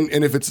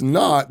and if it's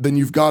not, then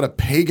you've got a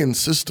pagan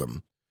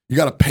system. You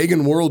got a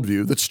pagan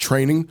worldview that's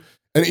training.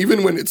 And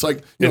even when it's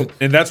like,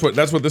 and that's what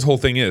this whole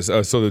thing is.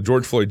 So the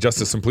George Floyd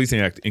Justice and Policing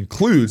Act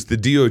includes the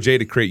DOJ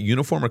to create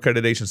uniform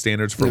accreditation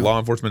standards for law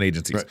enforcement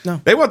agencies. Right.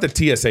 No. They want the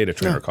TSA to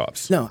train our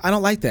cops. No, I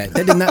don't like that.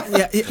 That did not.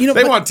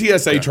 They want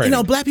TSA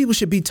training. Black people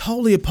should be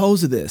totally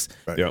opposed to this.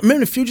 Right. Yep.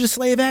 Remember the Fugitive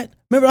Slave Act?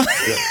 Remember?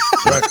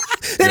 right.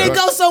 It didn't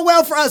go so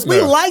well for us.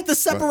 We like the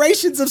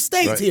separations of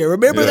states here.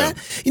 Remember that?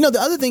 The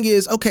other thing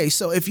is, okay,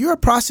 so if you're a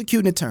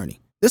prosecuting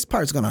attorney, this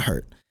part's going to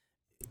hurt.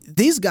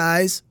 These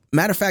guys,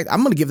 matter of fact, I'm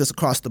going to give this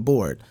across the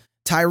board.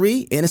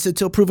 Tyree, innocent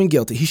till proven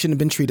guilty. He shouldn't have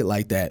been treated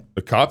like that.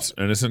 The cops,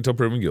 innocent till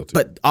proven guilty.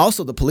 But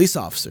also the police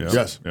officers.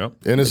 Yes. Yep.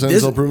 Innocent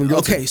until proven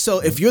guilty. Okay, so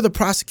if you're the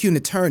prosecuting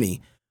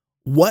attorney,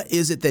 what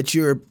is it that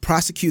you're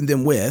prosecuting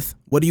them with?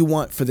 What do you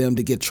want for them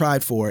to get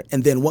tried for?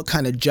 And then what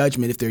kind of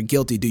judgment, if they're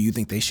guilty, do you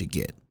think they should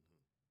get?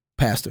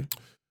 Pastor?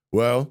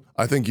 Well,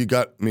 I think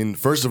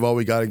first of all,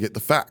 we got to get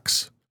the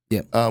facts.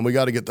 Yeah. We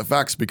got to get the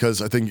facts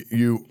because I think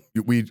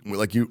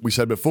we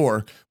said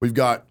before, we've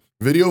got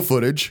video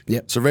footage,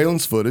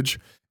 surveillance footage.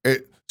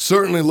 It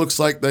certainly looks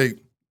like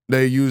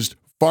they used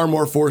far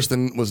more force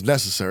than was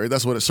necessary.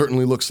 That's what it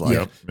certainly looks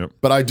like. Yep.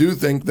 But I do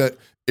think that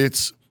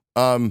it's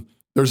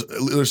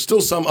there's still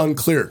some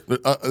unclear.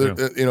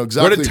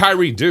 Exactly. What did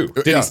Tyree do?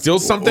 Did he steal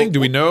something? Do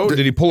we know? Did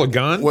he pull a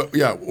gun?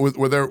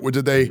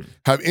 Did they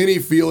have any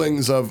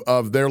feelings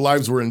of their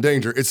lives were in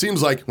danger? It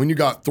seems like when you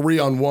got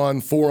 3-on-1,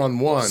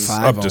 4-on-1,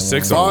 up to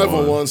 6-on-1,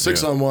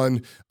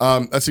 5-on-1,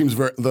 6-on-1, that seems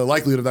the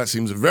likelihood of that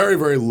seems very,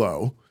 very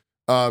low.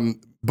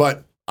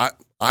 But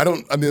I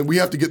don't. I mean, we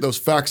have to get those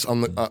facts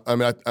on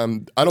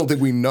the. I don't think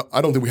we know.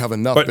 I don't think we have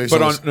enough.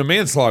 But on a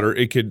manslaughter,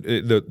 it could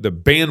the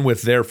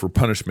bandwidth there for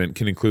punishment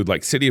can include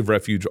like city of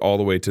refuge all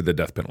the way to the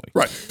death penalty.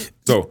 Right.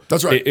 So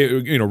that's right.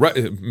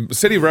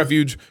 City of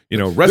refuge,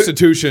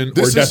 restitution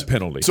or death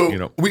penalty.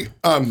 So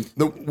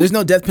there's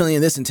no death penalty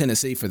in this in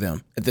Tennessee for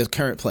them at the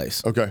current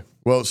place. Okay.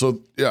 Well,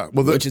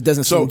 which it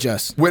doesn't seem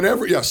just.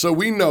 So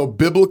we know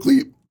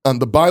biblically,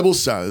 the Bible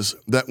says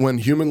that when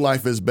human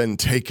life has been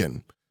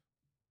taken,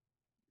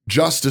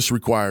 justice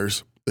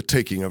requires the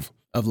taking of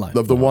life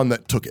of the one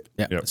that took it.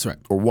 Yeah, that's right.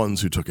 Or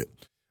ones who took it.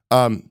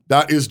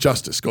 That is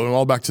justice, going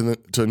all back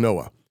to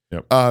Noah.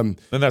 Yep. And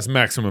that's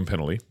maximum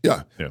penalty.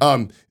 Yeah.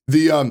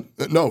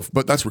 No,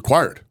 but that's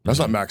required. That's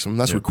not maximum.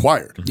 That's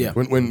required. Yeah.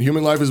 When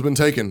human life has been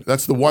taken,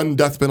 that's the one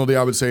death penalty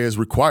I would say is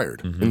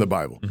required in the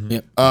Bible.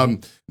 Yeah.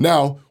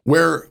 Now,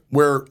 where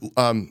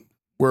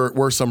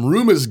some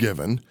room is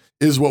given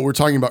is what we're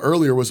talking about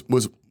earlier was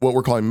what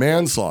we're calling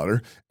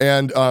manslaughter,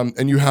 and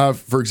you have,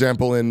 for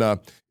example, in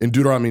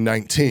Deuteronomy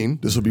 19,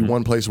 this will be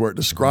one place where it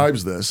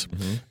describes this.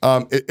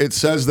 It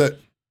says that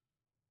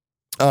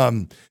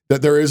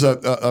there is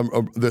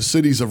the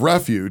cities of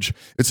refuge.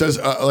 It says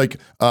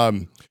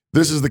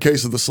this is the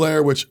case of the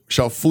slayer, which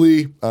shall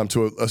flee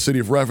to a city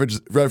of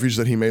refuge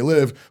that he may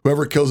live.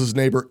 Whoever kills his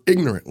neighbor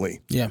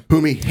ignorantly,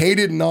 whom he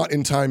hated not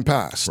in time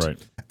past. Right.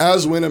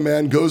 As when a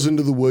man goes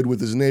into the wood with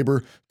his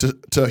neighbor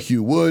to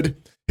hew wood,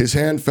 his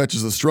hand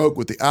fetches the stroke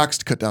with the axe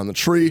to cut down the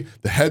tree,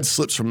 the head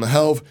slips from the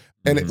helve,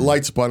 and it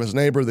lights upon his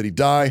neighbor that he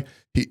die.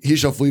 He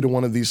shall flee to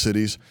one of these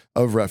cities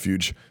of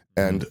refuge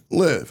and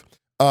live.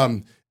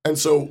 And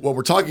so what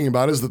we're talking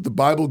about is that the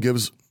Bible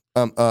gives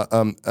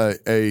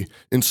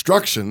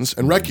instructions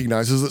and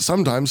recognizes that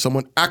sometimes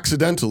someone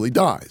accidentally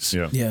dies.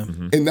 Yeah.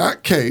 In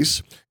that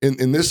case,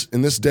 in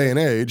this day and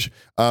age,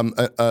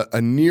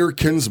 a near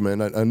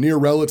kinsman, a near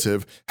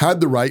relative,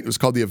 had the right. It was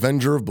called the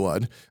Avenger of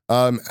Blood.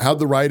 Had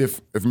the right,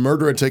 if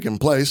murder had taken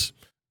place,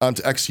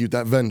 to execute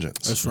that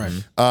vengeance. That's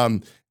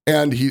right.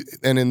 And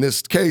in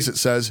this case, it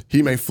says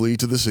he may flee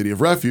to the city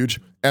of refuge,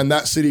 and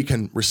that city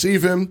can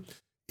receive him.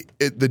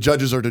 The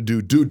judges are to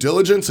do due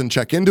diligence and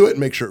check into it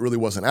and make sure it really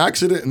was an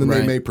accident, and then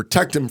they may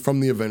protect him from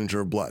the Avenger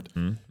of Blood.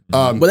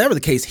 Whatever the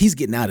case, he's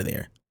getting out of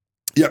there.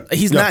 Yeah,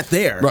 he's not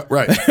there.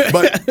 Right.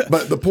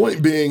 but the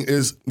point being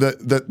is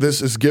that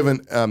this is given.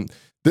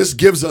 This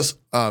gives us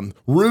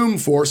room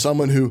for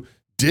someone who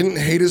didn't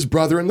hate his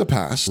brother in the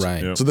past.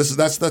 Right. Yep. So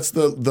that's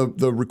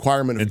the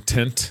requirement of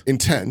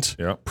intent,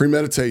 Yep.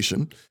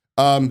 premeditation.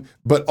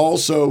 But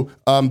also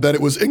that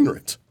it was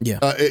ignorant. Yeah.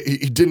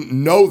 He didn't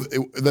know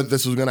that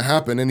this was going to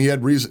happen, and he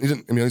had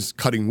reason. He's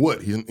cutting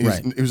wood. He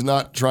was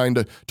not trying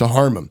to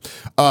harm him.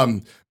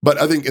 But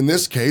I think in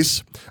this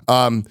case,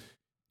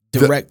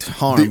 Direct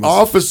harm. the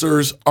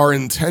officers are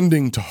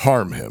intending to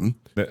harm him.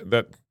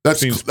 That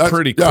seems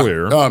pretty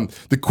clear.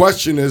 The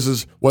question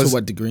is was to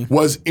what degree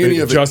was any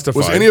of it justified?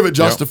 Was any of it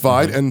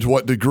justified, and to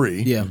what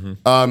degree? Yeah.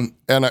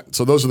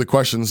 So those are the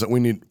questions that we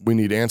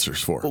need answers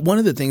for. But one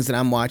of the things that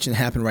I'm watching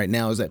happen right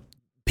now is that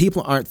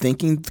people aren't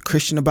thinking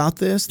Christian about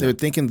this. They're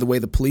thinking the way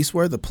the police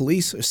were. The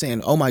police are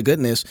saying, "Oh my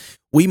goodness,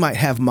 we might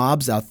have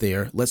mobs out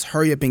there. Let's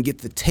hurry up and get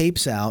the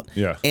tapes out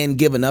and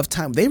give enough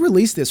time." They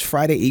released this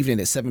Friday evening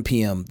at 7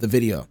 p.m. The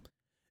video.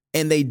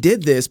 And they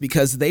did this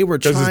because they were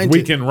trying to...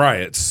 weekend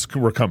riots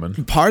were coming.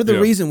 Part of the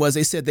reason was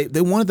they said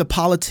they wanted the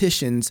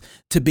politicians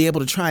to be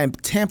able to try and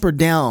tamper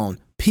down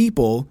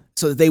people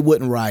so that they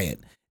wouldn't riot.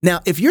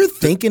 Now, if you're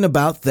thinking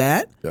about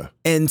that,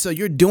 and so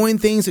you're doing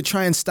things to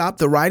try and stop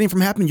the rioting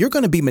from happening, you're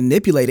going to be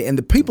manipulated. And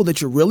the people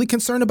that you're really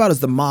concerned about is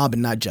the mob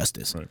and not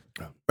justice.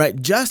 Right?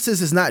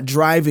 Justice is not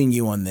driving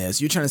you on this.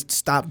 You're trying to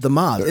stop the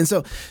mob. And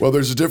so... Well,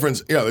 there's a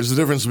difference. Yeah, there's a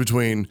difference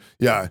between,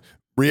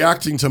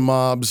 reacting to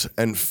mobs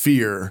and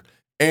fear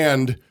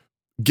and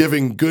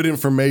giving good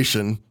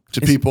information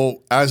to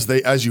people as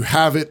you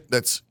have it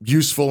that's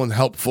useful and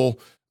helpful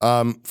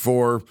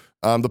for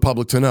the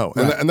public to know.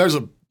 And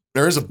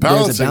there is a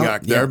balancing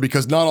act there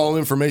because not all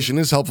information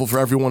is helpful for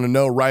everyone to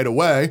know right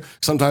away.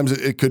 Sometimes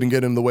it couldn't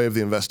get in the way of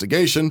the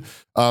investigation.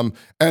 And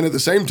at the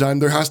same time,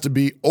 there has to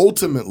be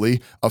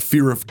ultimately a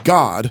fear of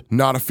God,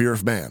 not a fear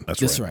of man.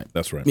 That's right.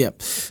 That's right. Yeah.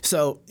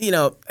 So,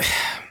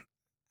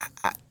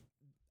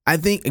 I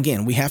think,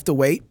 again, we have to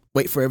wait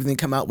for everything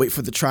to come out, wait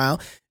for the trial.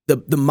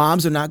 The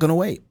mobs are not going to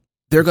wait.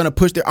 They're going to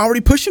push. They're already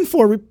pushing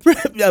for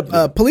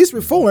police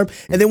reform,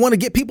 and they want to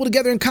get people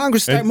together in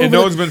Congress. And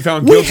no one's been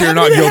found guilty or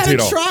not guilty at all. We haven't had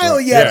a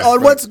trial yet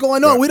on what's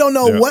going on. We don't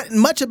know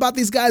much about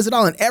these guys at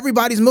all, and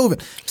everybody's moving.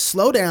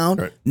 Slow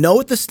down. Know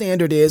what the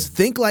standard is.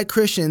 Think like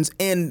Christians,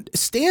 and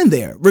stand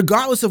there,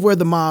 regardless of where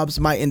the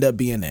mobs might end up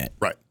being at.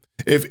 Right.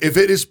 If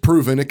it is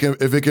proven,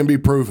 if it can be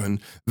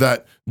proven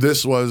that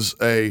this was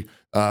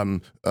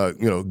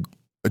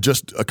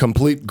just a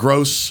complete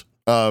gross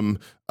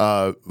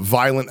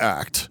violent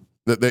act,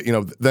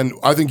 then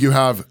I think you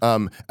have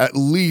at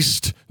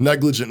least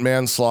negligent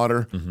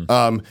manslaughter,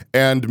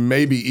 and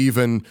maybe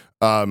even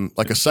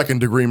like a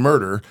second-degree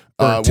murder,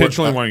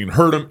 intentionally wanting to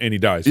hurt him, and he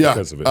dies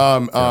because of it.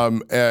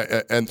 And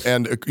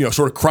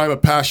sort of crime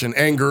of passion,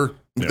 anger.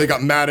 They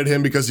got mad at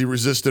him because he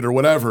resisted or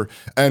whatever.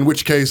 In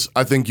which case,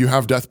 I think you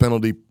have death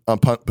penalty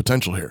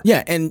potential here.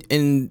 Yeah,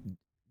 and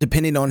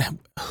depending on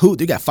who,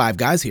 they got 5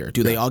 guys here.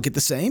 Do they all get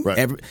the same?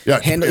 Right.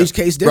 Handle each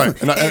case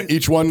differently. Right. And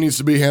each one needs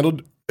to be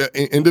handled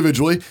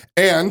individually.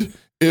 And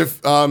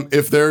if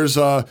there's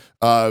a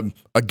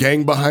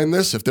gang behind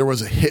this, if there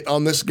was a hit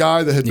on this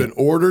guy that had been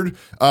ordered,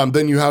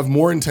 then you have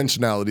more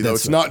intentionality. Though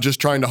it's not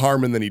just trying to harm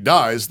him and then he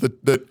dies.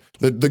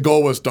 The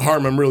goal was to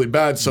harm him really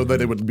bad so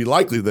that it would be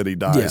likely that he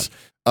dies.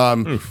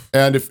 And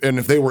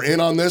if they were in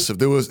on this, if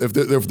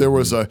there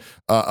was a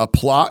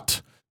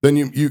plot, then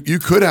you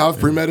could have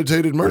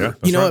premeditated murder.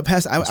 You know what,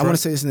 Pastor? I want to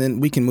say this and then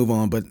we can move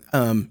on. But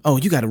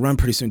you got to run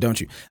pretty soon, don't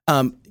you?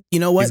 You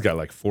know what? He's got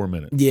like 4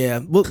 minutes. Yeah,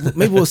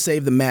 maybe we'll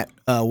save the Matt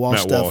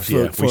Walsh stuff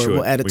for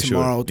we'll add it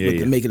tomorrow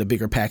to make it a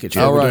bigger package.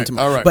 All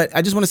right. But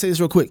I just want to say this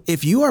real quick.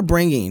 If you are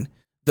bringing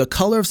the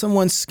color of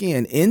someone's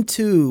skin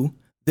into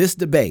this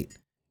debate,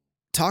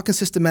 talking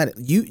systematic,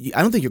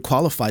 I don't think you're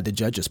qualified to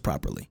judge us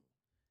properly.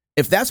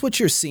 If that's what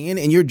you're seeing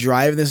and you're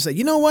driving this and say,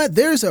 you know what,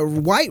 there's a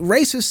white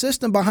racist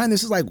system behind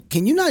this. It's like,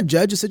 can you not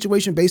judge a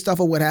situation based off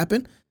of what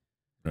happened?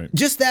 Right.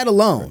 Just that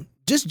alone.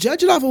 Just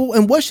judge it off of,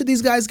 and what should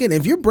these guys get?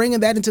 If you're bringing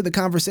that into the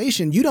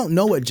conversation, you don't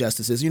know what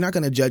justice is. You're not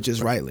going to judge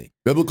us rightly.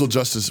 Biblical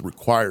justice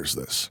requires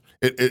this.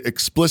 It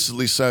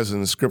explicitly says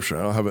in the scripture,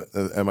 I don't have it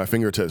at my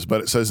fingertips,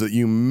 but it says that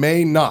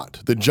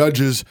the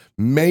judges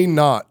may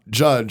not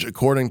judge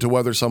according to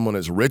whether someone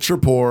is rich or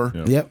poor.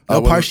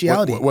 No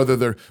partiality. Whether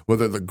they're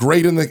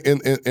great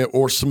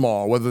or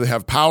small, whether they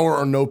have power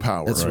or no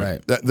power. That's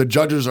right. That the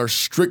judges are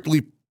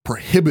strictly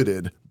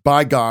prohibited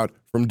by God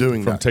from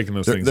doing From that. taking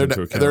those They're- things they're into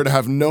to, account. They're to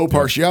have no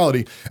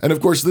partiality. And of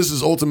course, this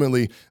is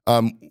ultimately,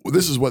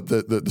 this is what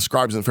the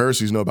scribes and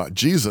Pharisees know about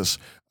Jesus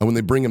when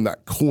they bring him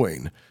that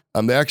coin.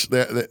 They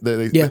actually,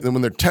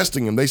 when they're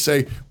testing him, they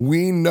say,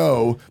 "We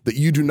know that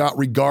you do not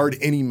regard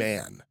any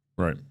man."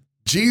 Right.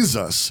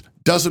 Jesus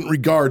doesn't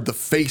regard the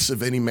face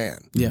of any man.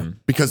 Yeah.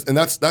 Because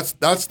that's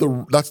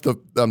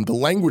the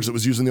language that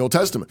was used in the Old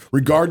Testament.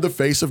 Regard the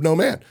face of no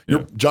man.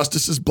 Your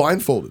justice is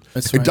blindfolded.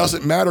 That's It right.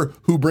 doesn't matter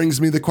who brings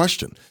me the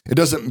question. It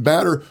doesn't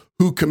matter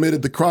who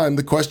committed the crime.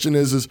 The question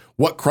is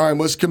what crime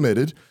was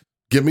committed?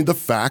 Give me the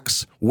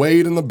facts, weigh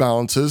it in the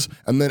balances,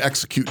 and then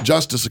execute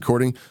justice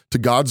according to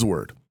God's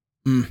word.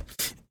 You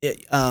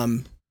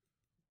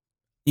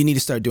need to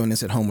start doing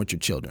this at home with your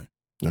children.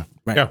 Yeah.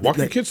 Right. Yeah, walk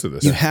your Like, kids through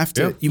this. You have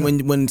to.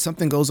 When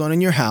something goes on in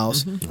your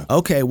house,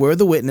 okay, where are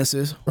the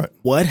witnesses? Right.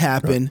 What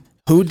happened?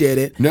 Who did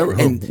it? Never.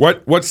 And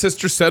What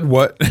sister said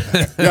what?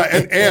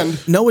 Yeah,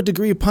 and know a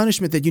degree of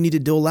punishment that you need to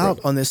dole out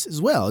on this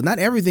as well. Not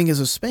everything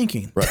is a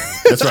spanking. right.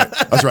 That's right.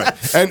 That's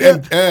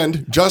right.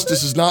 And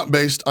justice is not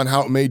based on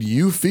how it made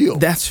you feel.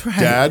 That's right.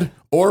 Dad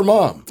or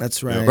mom.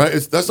 That's right. Right.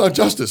 That's not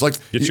justice. Like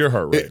Get your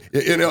heart rate.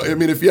 I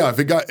mean,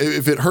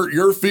 if it hurt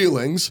your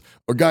feelings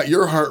or got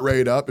your heart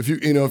rate up, if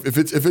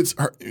it's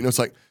hurt, it's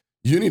like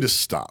you need to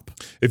stop.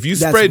 If you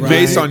That's sprayed right.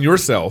 base on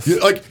yourself,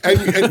 Like and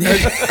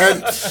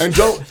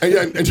don't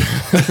and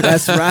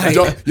That's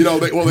right.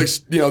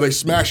 they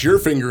smash your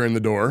finger in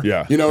the door.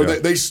 Yeah,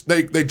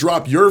 They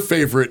drop your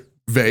favorite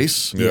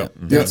vase. Yeah.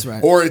 That's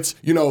right. Or it's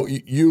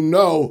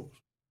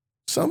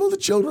some of the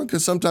children can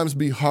sometimes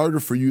be harder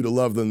for you to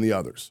love than the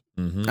others.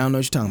 I don't know what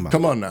you're talking about.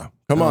 Come on now.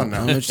 I don't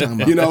know what you're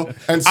talking about.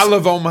 And I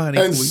love all mine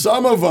and equally.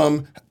 some of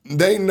them,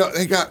 they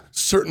got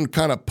certain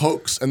kind of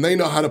pokes, and they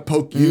know how to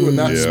poke you in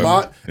that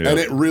spot, and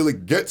it really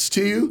gets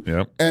to you,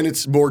 and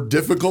it's more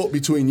difficult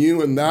between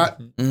you and that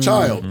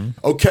child.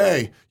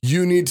 Okay,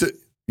 you need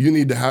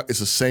to have. It's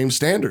the same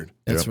standard.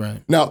 That's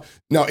right. Now,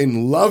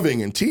 in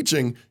loving and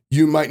teaching,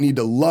 you might need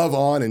to love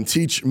on and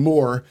teach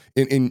more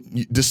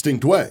in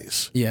distinct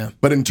ways. Yeah.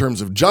 But in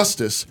terms of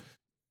justice,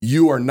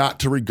 you are not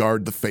to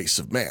regard the face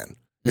of man.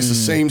 It's the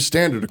same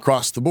standard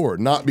across the board.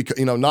 Not because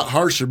not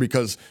harsher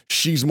because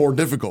she's more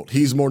difficult,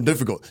 he's more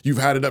difficult. You've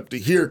had it up to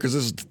here because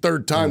this is the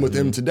third time with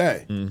him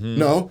today.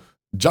 No.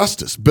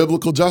 Justice,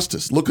 biblical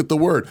justice. Look at the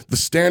word. The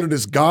standard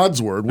is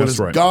God's word. What That's does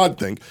right. God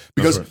think?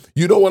 Because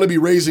you don't want to be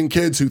raising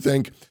kids who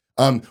think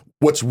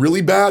what's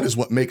really bad is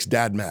what makes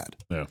dad mad.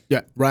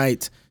 Yeah.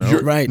 Right.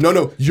 You're, Right.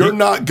 No, you're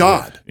not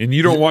God. And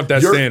you don't want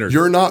that standard.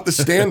 You're not the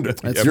standard.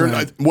 That's You're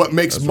right. not what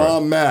makes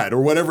mom mad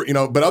or whatever,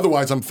 but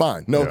otherwise I'm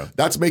fine. No,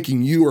 that's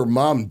making you or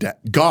mom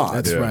God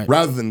That's right.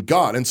 rather than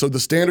God. And so the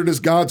standard is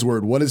God's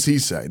word. What does he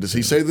say? Does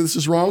he say that this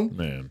is wrong?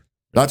 Man.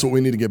 That's what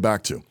we need to get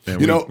back to.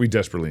 Man, we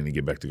desperately need to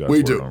get back to God's we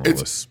word do. on all It's,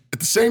 this. at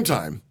the same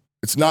time,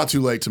 it's not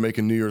too late to make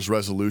a New Year's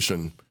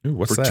resolution Ooh,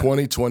 what's for that?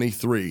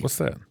 2023. What's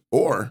that?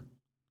 Or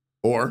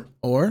Or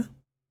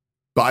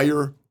buy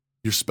your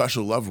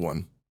special loved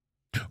one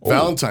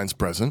Valentine's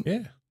present.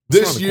 Yeah.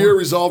 This year,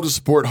 resolve to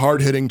support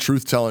hard-hitting,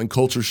 truth-telling,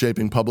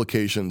 culture-shaping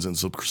publications and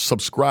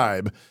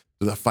subscribe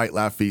to the Fight,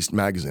 Laugh, Feast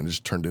magazine. I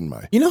just turned in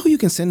my you know who you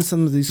can send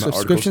some of these My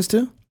subscriptions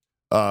to?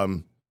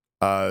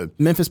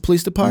 Memphis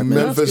Police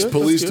Department. Memphis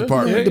Police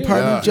Department.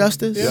 Department of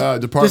Justice. Yeah,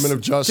 Department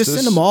of Justice. Just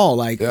send them all.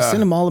 Yeah.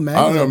 Send them all a I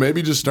magazine. don't know.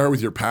 Maybe just start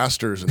with your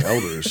pastors and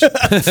elders.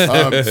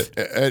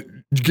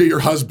 And get your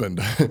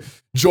husband.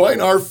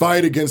 Join our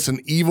fight against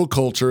an evil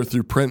culture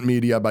through print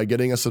media by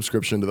getting a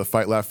subscription to the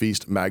Fight, Laugh,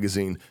 Feast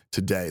magazine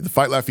today. The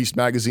Fight, Laugh, Feast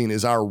magazine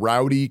is our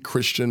rowdy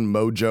Christian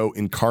mojo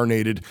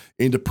incarnated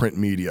into print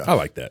media. I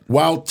like that.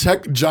 While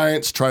tech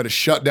giants try to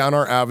shut down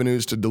our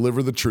avenues to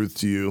deliver the truth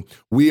to you,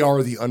 we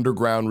are the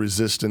underground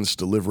resistance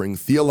delivering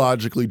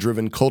theologically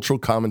driven cultural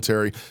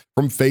commentary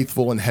from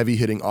faithful and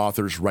heavy-hitting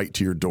authors right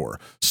to your door.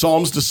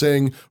 Psalms to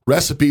sing,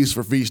 recipes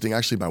for feasting.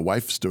 Actually, my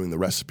wife's doing the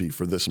recipe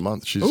for this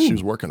month. She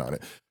was working on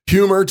it.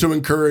 Humor to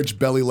encourage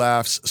belly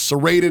laughs,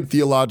 serrated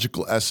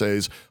theological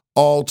essays,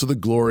 all to the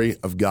glory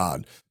of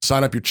God.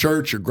 Sign up your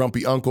church, your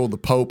grumpy uncle, the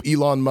Pope,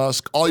 Elon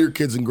Musk, all your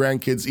kids and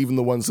grandkids, even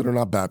the ones that are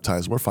not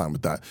baptized. We're fine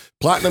with that.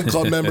 Platinum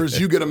Club members,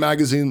 you get a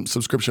magazine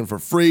subscription for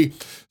free.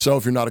 So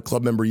if you're not a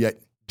club member yet,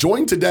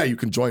 join today. You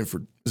can join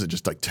for, is it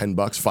just like $10,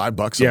 $5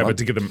 a month? Yeah, but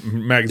to get the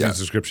magazine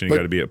subscription, you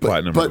got to be at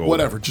platinum or But gold.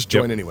 whatever, just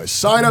join anyway.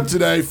 Sign up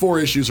today. 4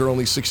 issues are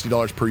only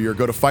 $60 per year.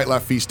 Go to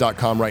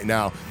fightlaughfeast.com right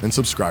now and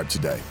subscribe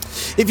today.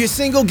 If you're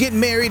single, get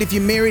married. If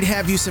you're married,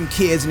 have you some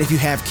kids. And if you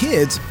have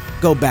kids,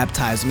 go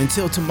baptize them.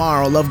 Until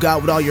tomorrow, love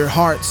God with all your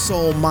heart,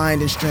 soul,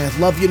 mind, and strength.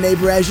 Love your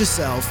neighbor as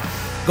yourself.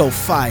 Go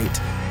fight,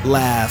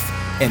 laugh,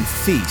 and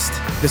feast.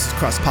 This is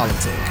Cross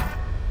Politic.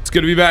 It's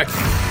good to be back.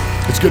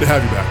 It's good to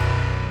have you back.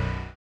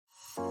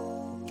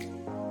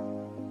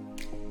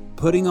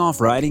 Putting off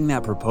writing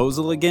that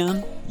proposal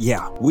again?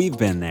 Yeah, we've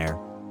been there.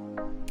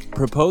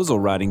 Proposal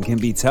writing can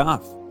be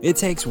tough. It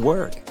takes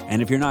work,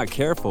 and if you're not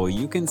careful,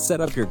 you can set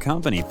up your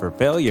company for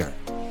failure.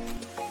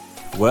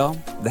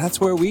 Well, that's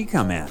where we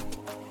come in.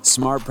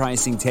 Smart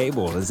Pricing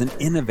Table is an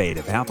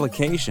innovative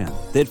application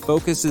that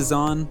focuses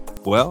on,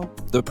 well,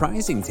 the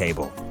pricing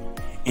table.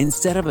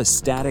 Instead of a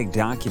static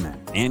document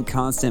and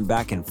constant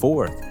back and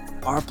forth,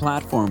 our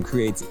platform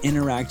creates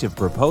interactive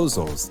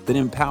proposals that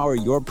empower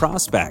your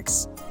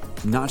prospects.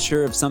 Not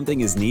sure if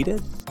something is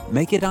needed?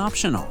 Make it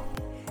optional.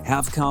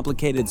 Have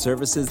complicated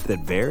services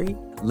that vary?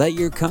 Let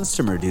your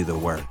customer do the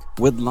work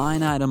with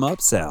line item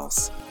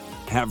upsells.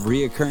 Have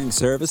reoccurring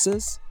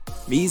services?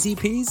 Easy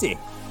peasy.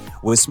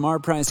 With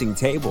Smart Pricing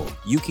Table,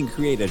 you can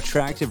create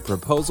attractive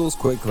proposals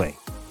quickly.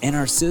 And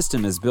our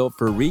system is built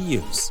for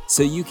reuse,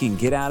 so you can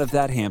get out of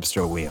that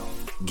hamster wheel.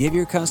 Give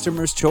your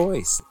customers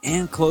choice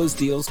and close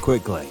deals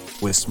quickly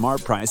with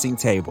Smart Pricing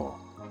Table.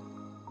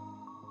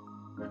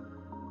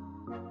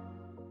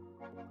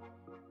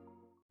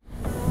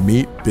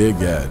 Meet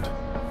Big Ed.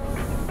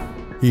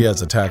 He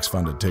has a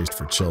tax-funded taste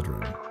for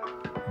children.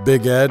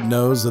 Big Ed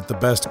knows that the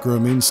best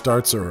grooming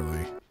starts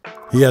early.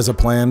 He has a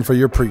plan for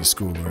your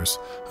preschoolers,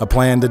 a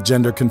plan to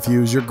gender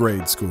confuse your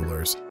grade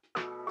schoolers.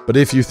 But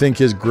if you think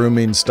his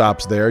grooming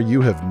stops there,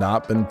 you have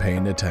not been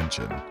paying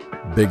attention.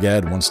 Big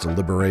Ed wants to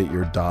liberate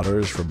your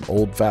daughters from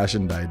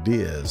old-fashioned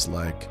ideas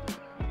like,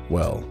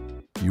 well,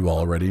 you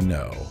already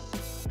know.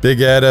 Big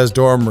Ed has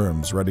dorm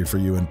rooms ready for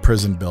you in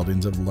prison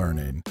buildings of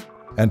learning,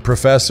 and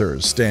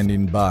professors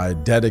standing by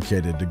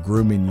dedicated to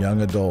grooming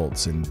young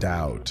adults in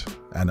doubt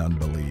and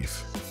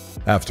unbelief.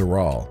 After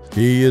all,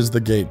 he is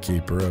the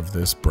gatekeeper of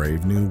this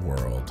brave new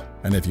world,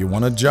 and if you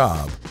want a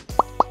job,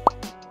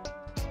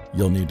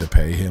 you'll need to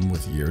pay him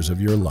with years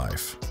of your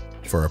life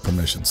for a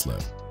permission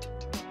slip.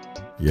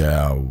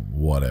 Yeah,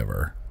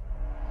 whatever.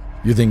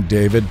 You think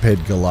David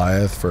paid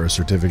Goliath for a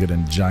certificate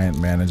in giant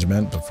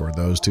management before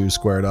those two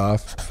squared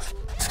off?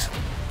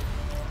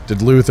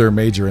 Did Luther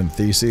major in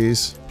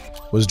theses?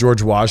 Was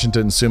George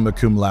Washington summa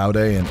cum laude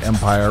in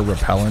empire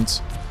repellents,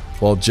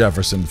 while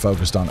Jefferson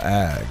focused on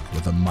ag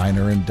with a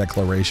minor in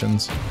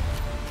declarations?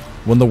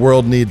 When the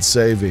world needs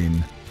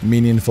saving,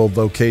 meaningful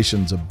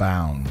vocations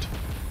abound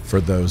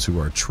for those who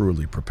are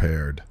truly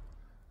prepared.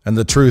 And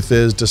the truth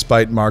is,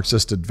 despite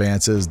Marxist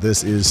advances,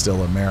 this is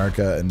still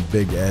America, and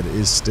Big Ed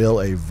is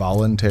still a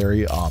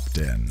voluntary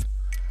opt-in.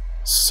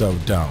 So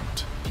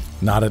don't.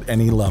 Not at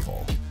any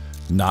level.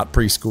 Not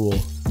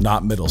preschool,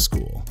 not middle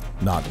school,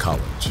 not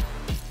college.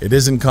 It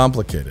isn't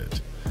complicated.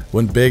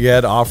 When Big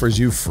Ed offers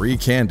you free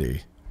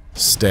candy,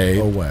 stay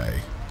away.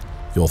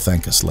 You'll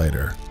thank us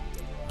later.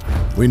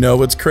 We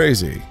know it's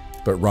crazy,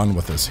 but run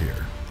with us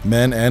here.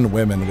 Men and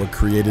women were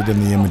created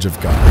in the image of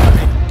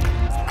God.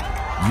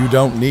 You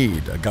don't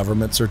need a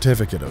government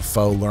certificate of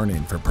faux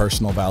learning for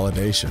personal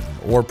validation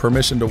or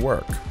permission to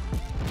work.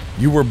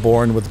 You were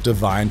born with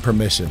divine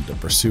permission to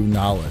pursue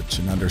knowledge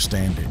and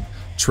understanding,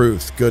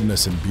 truth,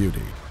 goodness, and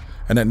beauty.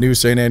 And at New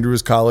St.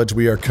 Andrews College,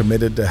 we are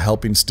committed to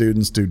helping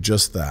students do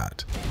just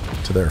that,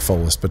 to their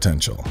fullest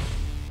potential.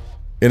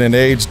 In an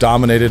age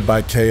dominated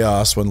by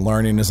chaos, when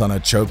learning is on a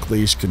choke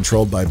leash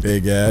controlled by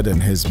Big Ed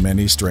and his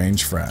many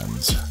strange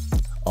friends,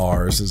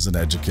 ours is an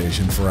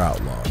education for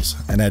outlaws,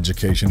 an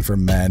education for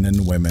men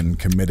and women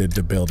committed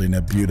to building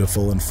a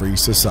beautiful and free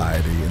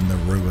society in the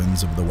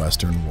ruins of the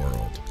Western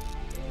world.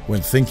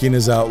 When thinking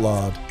is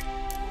outlawed,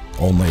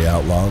 only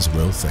outlaws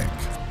will think.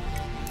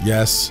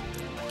 Yes,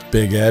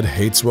 Big Ed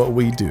hates what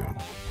we do,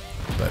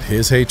 but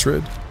his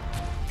hatred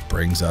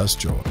brings us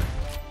joy.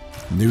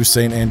 New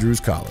St. Andrews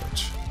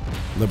College.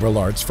 Liberal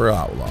arts for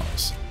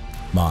outlaws.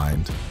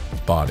 Mind,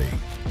 body,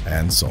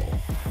 and soul.